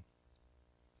sin.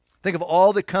 Think of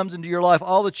all that comes into your life,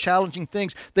 all the challenging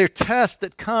things. They're tests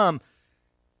that come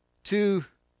to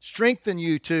strengthen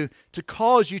you, to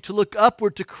cause you to look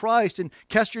upward to Christ and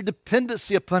cast your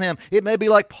dependency upon Him. It may be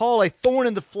like Paul, a thorn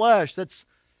in the flesh that's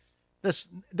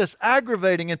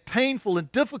aggravating and painful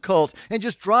and difficult and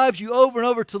just drives you over and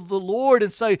over to the Lord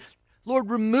and say, Lord,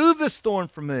 remove this thorn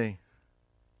from me.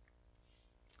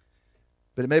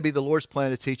 But it may be the Lord's plan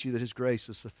to teach you that His grace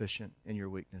is sufficient in your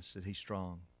weakness, that He's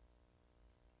strong.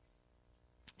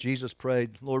 Jesus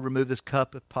prayed, Lord, remove this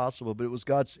cup if possible, but it was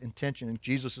God's intention and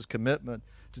Jesus' commitment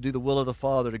to do the will of the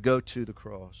Father, to go to the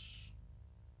cross.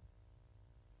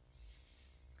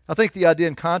 I think the idea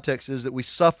in context is that we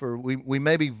suffer, we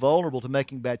may be vulnerable to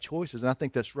making bad choices, and I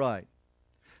think that's right.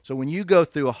 So when you go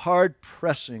through a hard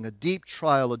pressing, a deep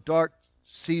trial, a dark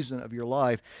season of your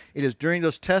life, it is during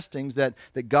those testings that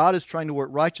God is trying to work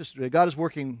righteously, God is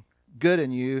working good in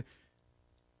you,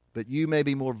 but you may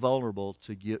be more vulnerable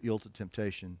to yield to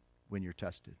temptation when you're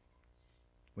tested,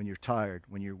 when you're tired,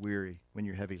 when you're weary, when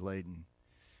you're heavy laden.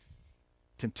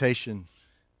 Temptation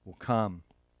will come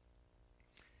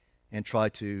and try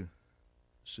to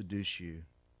seduce you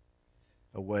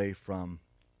away from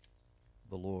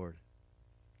the Lord.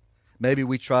 Maybe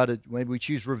we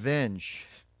choose revenge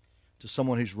to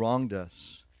someone who's wronged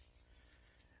us.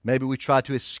 Maybe we try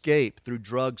to escape through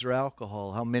drugs or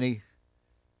alcohol. How many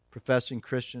professing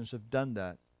Christians have done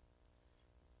that?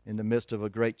 In the midst of a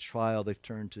great trial, they've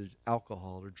turned to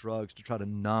alcohol or drugs to try to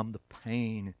numb the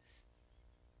pain.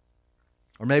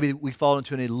 Or maybe we fall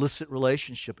into an illicit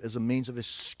relationship as a means of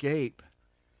escape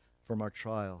from our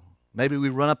trial. Maybe we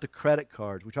run up the credit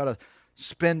cards. We try to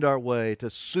spend our way to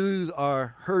soothe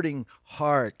our hurting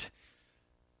heart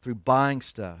through buying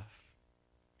stuff.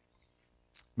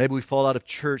 Maybe we fall out of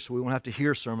church so we won't have to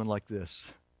hear a sermon like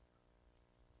this.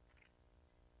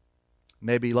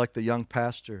 Maybe like the young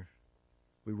pastor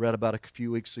we read about a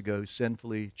few weeks ago who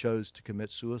sinfully chose to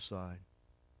commit suicide.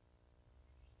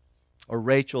 Or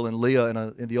Rachel and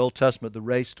Leah in the Old Testament, the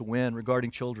race to win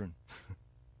regarding children.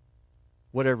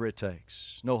 Whatever it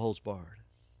takes. No holds barred.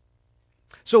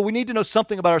 So we need to know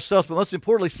something about ourselves, but most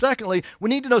importantly, secondly, we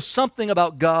need to know something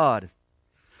about God.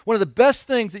 One of the best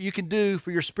things that you can do for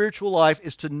your spiritual life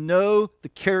is to know the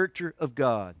character of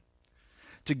God.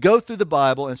 To go through the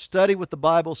Bible and study what the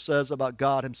Bible says about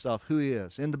God Himself, who He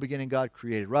is. In the beginning, God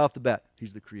created. Right off the bat,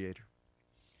 He's the Creator.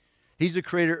 He's the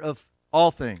Creator of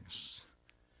all things.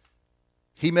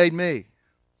 He made me.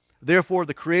 Therefore,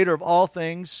 the Creator of all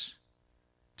things,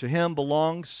 to Him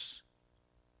belongs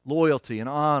loyalty and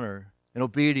honor and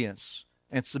obedience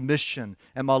and submission.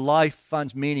 And my life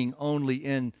finds meaning only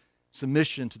in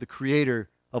submission to the Creator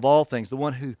of all things, the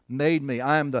one who made me.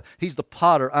 He's the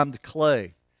potter, I'm the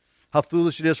clay. How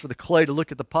foolish it is for the clay to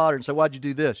look at the potter and say, why'd you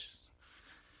do this?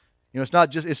 You know,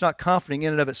 it's not comforting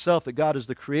in and of itself that God is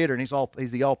the Creator and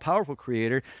He's the all-powerful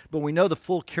Creator, but we know the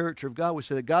full character of God. We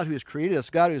say that God who has created us,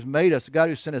 God who has made us, the God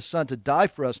who sent His Son to die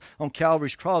for us on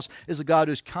Calvary's cross is a God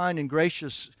who is kind and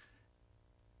gracious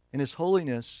in His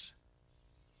holiness.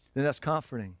 Then that's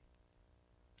comforting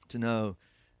to know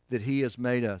that He has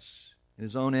made us in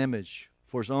His own image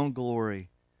for His own glory,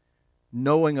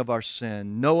 knowing of our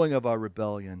sin, knowing of our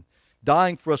rebellion,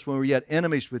 dying for us when we were yet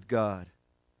enemies with God,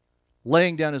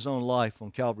 laying down His own life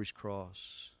on Calvary's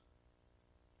cross.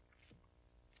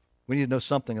 We need to know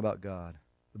something about God.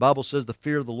 The Bible says the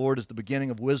fear of the Lord is the beginning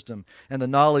of wisdom, and the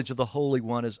knowledge of the Holy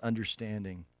One is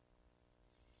understanding.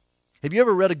 Have you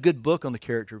ever read a good book on the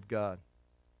character of God?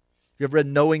 Have you ever read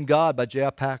Knowing God by J.I.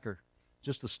 Packer?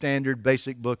 Just the standard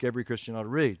basic book every Christian ought to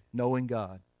read, Knowing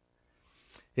God.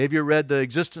 Have you ever read The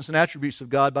Existence and Attributes of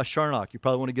God by Charnock? You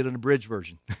probably want to get an abridged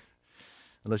version,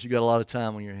 unless you've got a lot of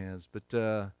time on your hands.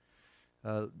 But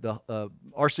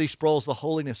R.C. Sproul's The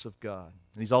Holiness of God.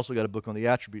 And he's also got a book on the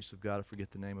attributes of God. I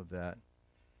forget the name of that.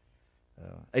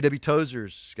 A.W.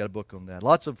 Tozer's got a book on that.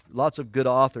 Lots of good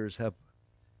authors have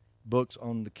books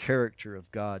on the character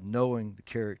of God, knowing the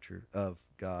character of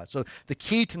God. So the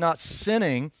key to not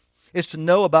sinning is to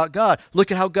know about God.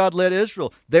 Look at how God led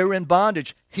Israel. They were in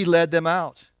bondage. He led them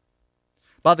out.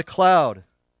 By the cloud,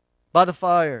 by the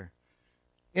fire,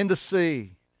 in the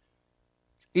sea,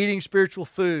 eating spiritual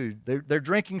food. They're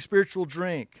drinking spiritual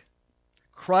drink.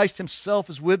 Christ Himself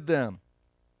is with them.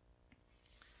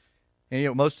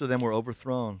 And most of them were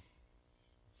overthrown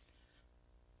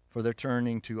for their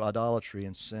turning to idolatry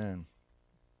and sin.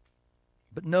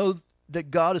 But know that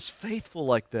God is faithful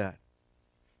like that.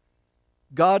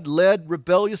 God led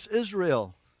rebellious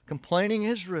Israel, complaining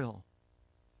Israel.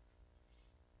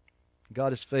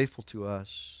 God is faithful to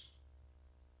us.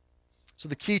 So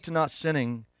the key to not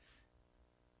sinning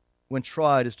when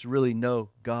tried is to really know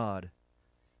God.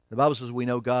 The Bible says we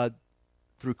know God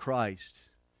through Christ.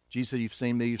 Jesus said, "You've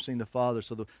seen me, you've seen the Father."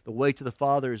 So the way to the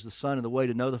Father is the Son, and the way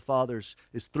to know the Father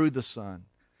is through the Son.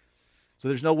 So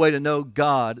there's no way to know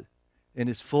God in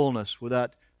His fullness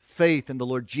without faith in the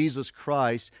Lord Jesus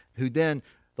Christ, who then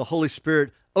the Holy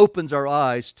Spirit opens our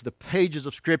eyes to the pages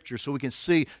of Scripture so we can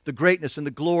see the greatness and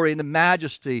the glory and the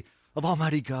majesty of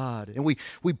Almighty God. And we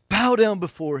bow down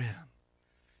before Him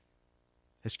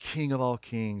as King of all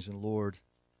kings and Lord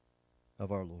of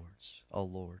our lords,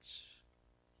 all lords.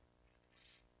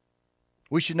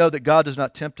 We should know that God does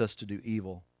not tempt us to do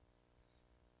evil.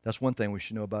 That's one thing we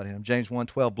should know about Him. James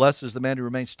 1:12, "Blessed is the man who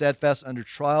remains steadfast under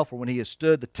trial, for when he has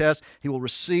stood the test, he will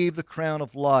receive the crown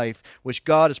of life, which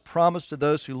God has promised to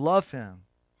those who love Him.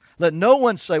 Let no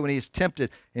one say when he is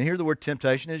tempted," and here the word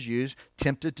temptation is used,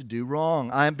 "tempted to do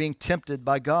wrong. I am being tempted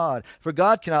by God. For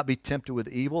God cannot be tempted with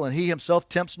evil, and He Himself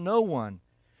tempts no one.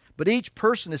 But each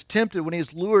person is tempted when he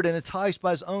is lured and enticed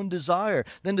by his own desire.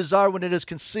 Then desire, when it is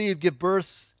conceived, gives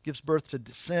birth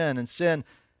to sin, and sin,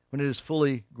 when it is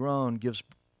fully grown,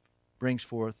 brings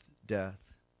forth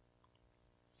death."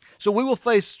 So we will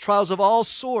face trials of all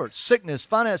sorts: sickness,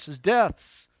 finances,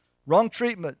 deaths, wrong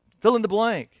treatment, fill in the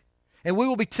blank. And we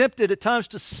will be tempted at times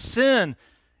to sin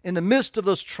in the midst of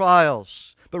those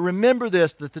trials. But remember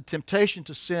this, that the temptation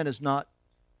to sin is not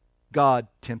God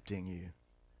tempting you.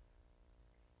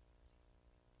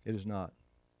 It is not.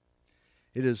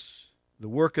 It is the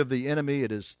work of the enemy.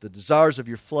 It is the desires of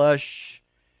your flesh.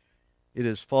 It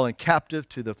is falling captive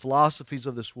to the philosophies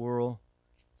of this world.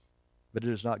 But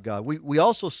it is not God. We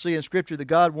also see in Scripture that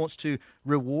God wants to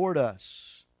reward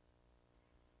us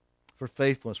for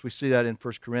faithfulness. We see that in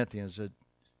 1 Corinthians,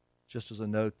 just as a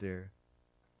note there.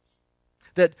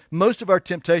 That most of our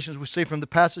temptations we see from the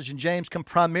passage in James come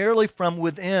primarily from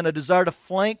within, a desire to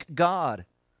flank God.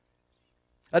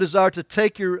 A desire to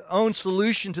take your own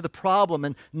solution to the problem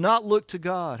and not look to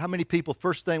God. How many people,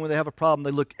 first thing when they have a problem,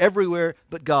 they look everywhere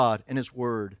but God and His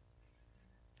Word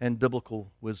and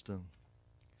biblical wisdom?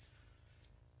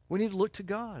 We need to look to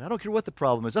God. I don't care what the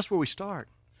problem is. That's where we start.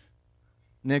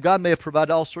 Now, God may have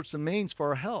provided all sorts of means for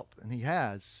our help, and He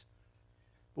has.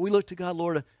 But we look to God,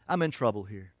 "Lord, I'm in trouble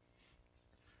here.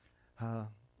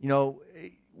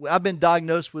 I've been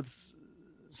diagnosed with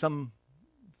some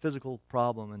physical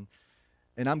problem,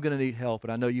 and I'm going to need help.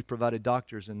 And I know You've provided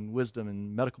doctors and wisdom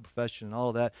and medical profession and all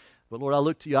of that. But Lord, I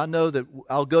look to You. I know that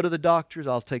I'll go to the doctors.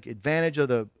 I'll take advantage of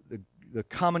the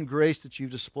common grace that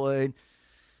You've displayed.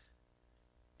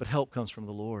 But help comes from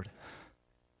the Lord.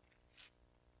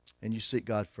 And you seek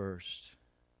God first.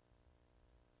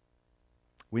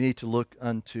 We need to look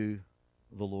unto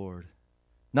the Lord.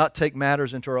 Not take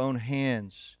matters into our own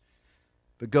hands,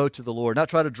 but go to the Lord. Not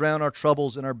try to drown our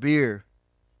troubles in our beer,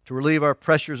 to relieve our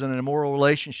pressures in an immoral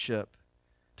relationship,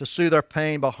 to soothe our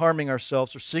pain by harming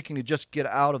ourselves or seeking to just get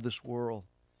out of this world.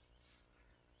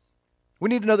 We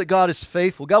need to know that God is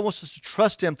faithful. God wants us to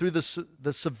trust Him through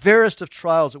the severest of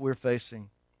trials that we're facing.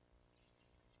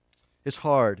 It's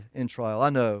hard in trial,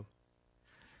 I know.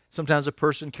 Sometimes a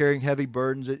person carrying heavy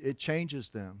burdens, it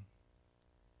changes them.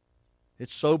 It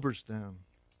sobers them.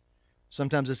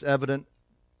 Sometimes it's evident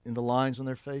in the lines on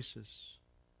their faces,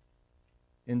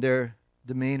 in their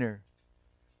demeanor.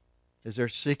 as they're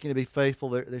seeking to be faithful,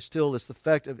 there's still this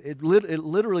effect of it. It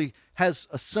literally has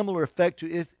a similar effect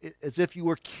to as if you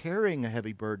were carrying a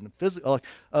heavy burden, like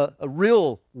a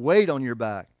real weight on your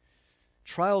back.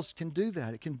 Trials can do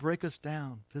that. It can break us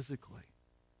down physically.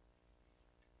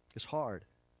 It's hard.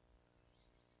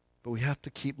 But we have to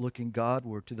keep looking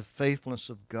Godward, to the faithfulness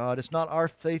of God. It's not our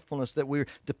faithfulness that we're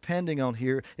depending on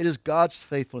here. It is God's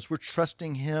faithfulness. We're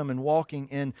trusting Him and walking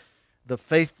in the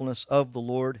faithfulness of the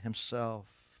Lord Himself.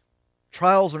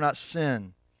 Trials are not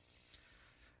sin.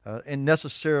 And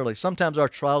necessarily. Sometimes our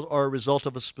trials are a result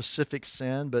of a specific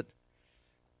sin, but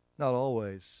not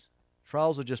always.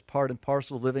 Trials are just part and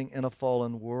parcel of living in a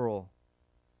fallen world.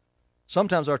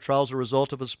 Sometimes our trials are a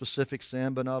result of a specific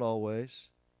sin, but not always.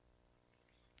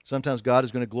 Sometimes God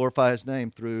is going to glorify His name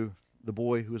through the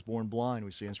boy who was born blind,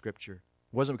 we see in Scripture.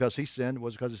 It wasn't because he sinned, it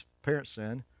wasn't because his parents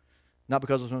sinned, not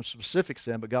because of some specific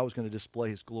sin, but God was going to display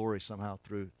His glory somehow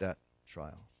through that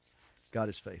trial. God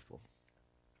is faithful.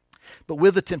 But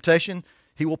with the temptation,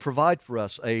 He will provide for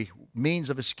us a means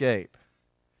of escape.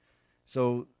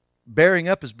 So bearing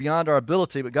up is beyond our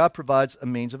ability, but God provides a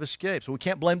means of escape. So we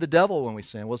can't blame the devil when we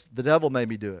sin. Well, the devil made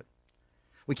me do it.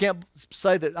 We can't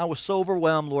say that I was so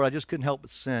overwhelmed, Lord, I just couldn't help but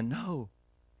sin. No.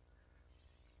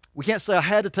 We can't say I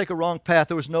had to take a wrong path.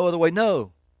 There was no other way.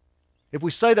 No. If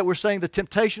we say that, we're saying the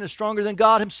temptation is stronger than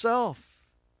God Himself.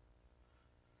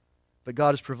 But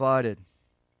God has provided.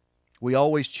 We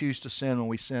always choose to sin when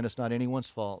we sin. It's not anyone's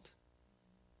fault.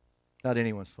 Not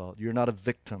anyone's fault. You're not a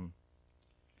victim.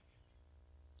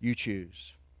 You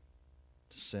choose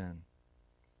to sin.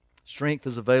 Strength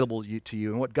is available to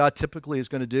you. And what God typically is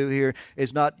going to do here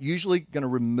is not usually going to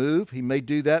remove. He may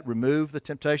do that, remove the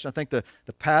temptation. I think the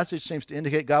passage seems to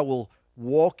indicate God will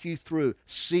walk you through,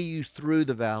 see you through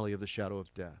the valley of the shadow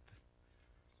of death.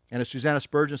 And as Susanna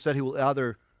Spurgeon said, He will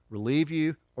either relieve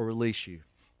you or release you.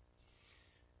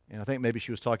 And I think maybe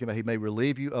she was talking about He may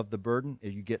relieve you of the burden.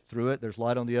 If you get through it, there's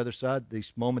light on the other side.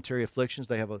 These momentary afflictions,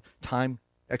 they have a time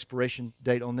expiration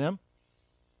date on them.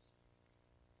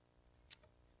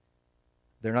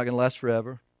 They're not going to last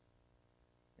forever.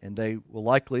 And they will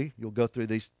likely, you'll go through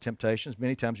these temptations.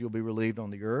 Many times you'll be relieved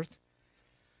on the earth,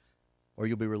 or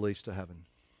you'll be released to heaven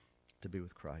to be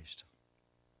with Christ.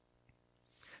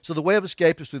 So the way of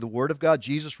escape is through the Word of God.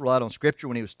 Jesus relied on Scripture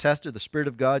when He was tested. The Spirit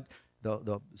of God,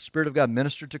 the Spirit of God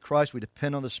ministered to Christ. We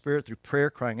depend on the Spirit through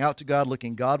prayer, crying out to God,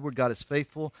 looking Godward. God is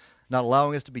faithful, not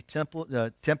allowing us to be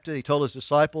tempted. He told His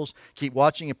disciples, keep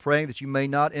watching and praying that you may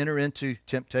not enter into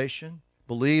temptation.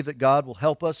 Believe that God will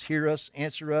help us, hear us,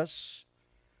 answer us.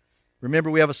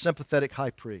 Remember, we have a sympathetic high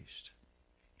priest.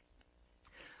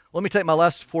 Let me take my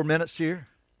last 4 minutes here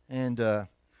and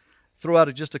throw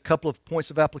out just a couple of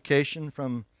points of application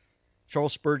from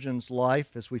Charles Spurgeon's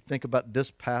life as we think about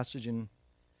this passage in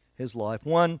his life.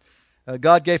 One,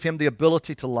 God gave him the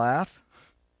ability to laugh.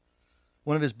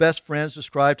 One of his best friends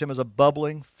described him as a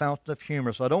bubbling fountain of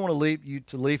humor. So I don't want to leave you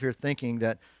here thinking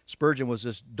that Spurgeon was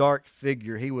this dark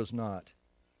figure. He was not.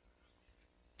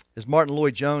 As Martin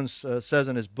Lloyd-Jones says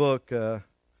in his book,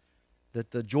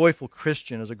 that the joyful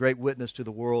Christian is a great witness to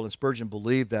the world, and Spurgeon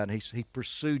believed that, and he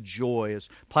pursued joy. As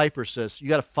Piper says, you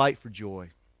got to fight for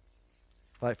joy.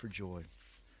 Fight for joy.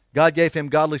 God gave him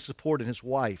godly support in his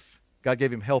wife. God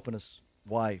gave him help in his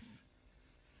wife.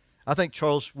 I think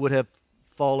Charles would have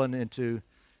fallen into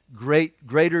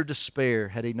greater despair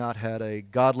had he not had a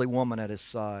godly woman at his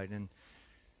side. And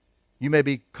you may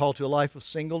be called to a life of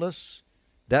singleness.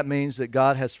 That means that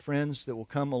God has friends that will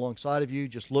come alongside of you.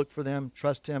 Just look for them,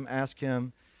 trust Him, ask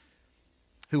Him,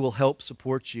 who will help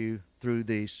support you through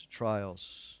these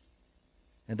trials.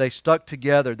 And they stuck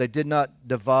together. They did not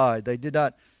divide. They did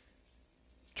not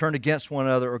turn against one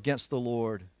another or against the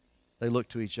Lord. They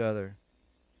looked to each other.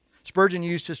 Spurgeon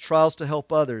used his trials to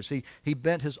help others. He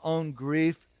bent his own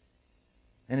grief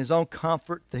and his own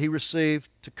comfort that he received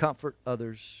to comfort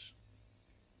others.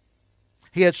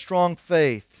 He had strong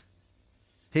faith.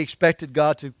 He expected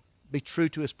God to be true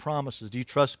to His promises. Do you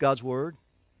trust God's Word?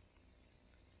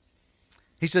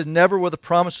 He says, never were the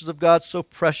promises of God so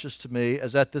precious to me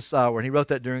as at this hour. And he wrote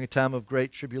that during a time of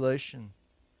great tribulation.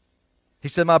 He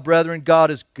said, my brethren, God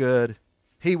is good.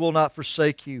 He will not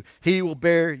forsake you. He will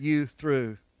bear you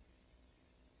through.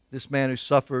 This man who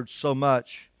suffered so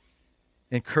much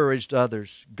encouraged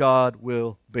others. God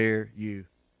will bear you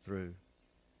through.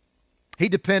 He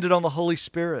depended on the Holy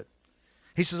Spirit.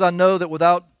 He says, I know that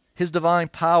without His divine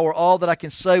power, all that I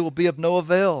can say will be of no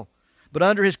avail. But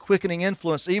under His quickening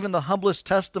influence, even the humblest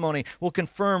testimony will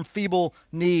confirm feeble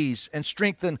knees and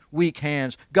strengthen weak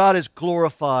hands. God is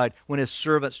glorified when His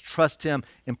servants trust Him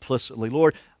implicitly.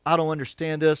 Lord, I don't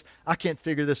understand this. I can't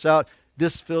figure this out.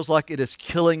 This feels like it is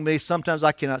killing me. Sometimes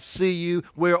I cannot see you.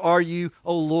 Where are you,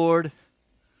 oh Lord?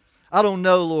 I don't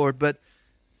know, Lord, but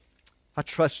I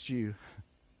trust you.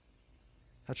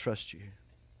 I trust you.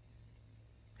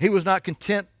 He was not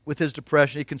content with his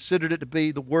depression. He considered it to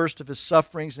be the worst of his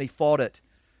sufferings, and he fought it.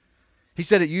 He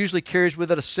said it usually carries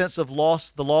with it a sense of loss,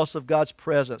 the loss of God's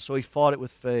presence, so he fought it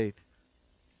with faith.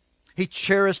 He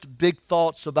cherished big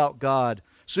thoughts about God.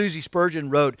 Susie Spurgeon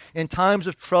wrote, "In times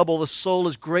of trouble, the soul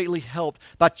is greatly helped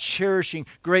by cherishing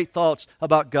great thoughts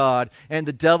about God, and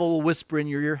the devil will whisper in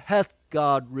your ear, 'Hath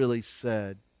God really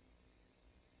said?'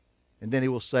 And then he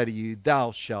will say to you,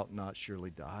 'Thou shalt not surely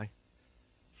die.'"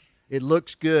 It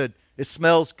looks good. It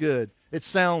smells good. It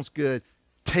sounds good.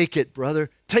 Take it,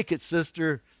 brother. Take it,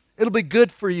 sister. It'll be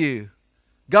good for you.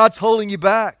 God's holding you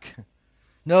back.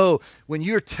 No, when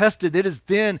you're tested, it is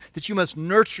then that you must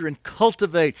nurture and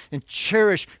cultivate and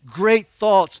cherish great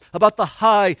thoughts about the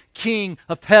high King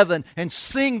of heaven and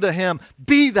sing the hymn,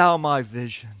 "Be thou my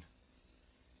vision."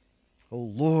 O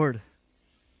Lord,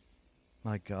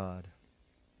 my God.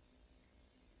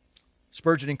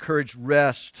 Spurgeon encouraged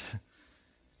rest.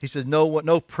 He says,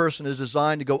 no person is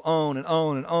designed to go on and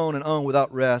on and on and on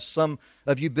without rest. Some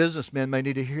of you businessmen may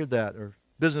need to hear that, or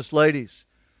business ladies.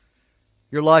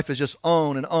 Your life is just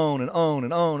on and on and on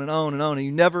and on and on and on, and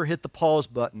you never hit the pause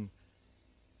button.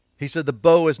 He said the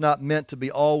bow is not meant to be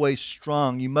always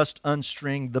strung. You must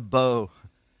unstring the bow.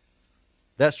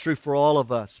 That's true for all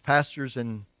of us, pastors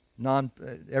and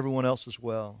everyone else as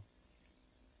well.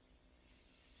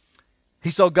 He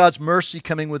saw God's mercy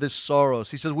coming with His sorrows.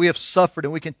 He says, we have suffered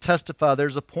and we can testify.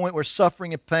 There's a point where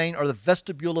suffering and pain are the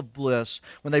vestibule of bliss.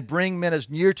 When they bring men as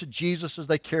near to Jesus as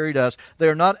they carried us, they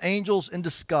are not angels in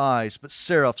disguise, but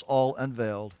seraphs all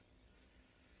unveiled.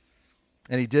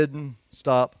 And he didn't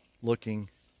stop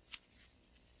looking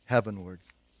heavenward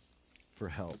for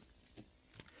help.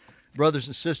 Brothers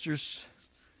and sisters,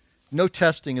 no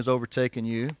testing has overtaken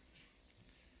you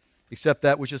except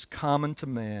that which is common to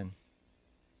man.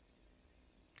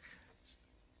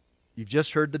 You've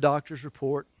just heard the doctor's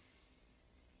report.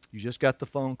 You just got the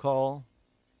phone call.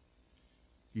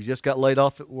 You just got laid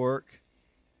off at work.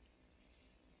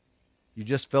 You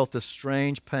just felt this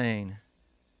strange pain.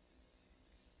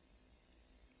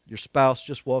 Your spouse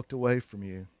just walked away from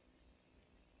you.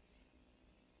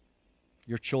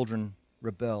 Your children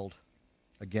rebelled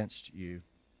against you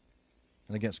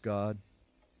and against God.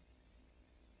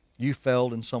 You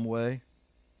failed in some way.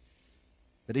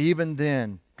 But even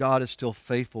then, God is still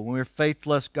faithful. When we're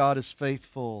faithless, God is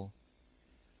faithful.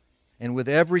 And with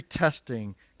every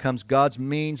testing comes God's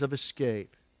means of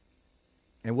escape.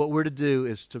 And what we're to do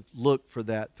is to look for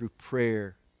that through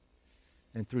prayer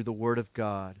and through the Word of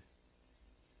God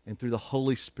and through the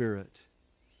Holy Spirit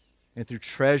and through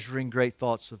treasuring great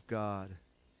thoughts of God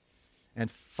and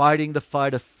fighting the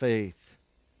fight of faith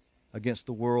against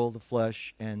the world, the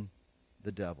flesh, and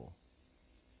the devil.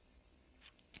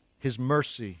 His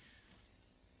mercy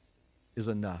is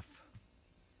enough.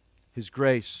 His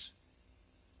grace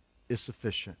is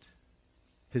sufficient.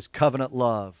 His covenant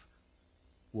love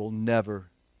will never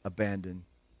abandon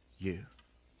you.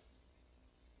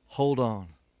 Hold on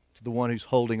to the one who's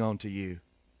holding on to you.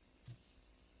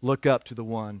 Look up to the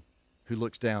one who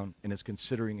looks down and is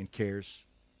considering and cares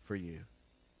for you.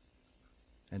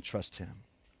 And trust Him.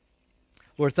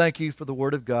 Lord, thank you for the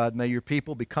Word of God. May your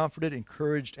people be comforted,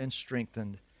 encouraged, and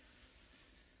strengthened.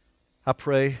 I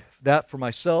pray that for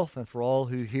myself and for all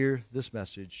who hear this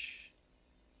message.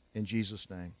 In Jesus'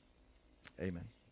 name, amen.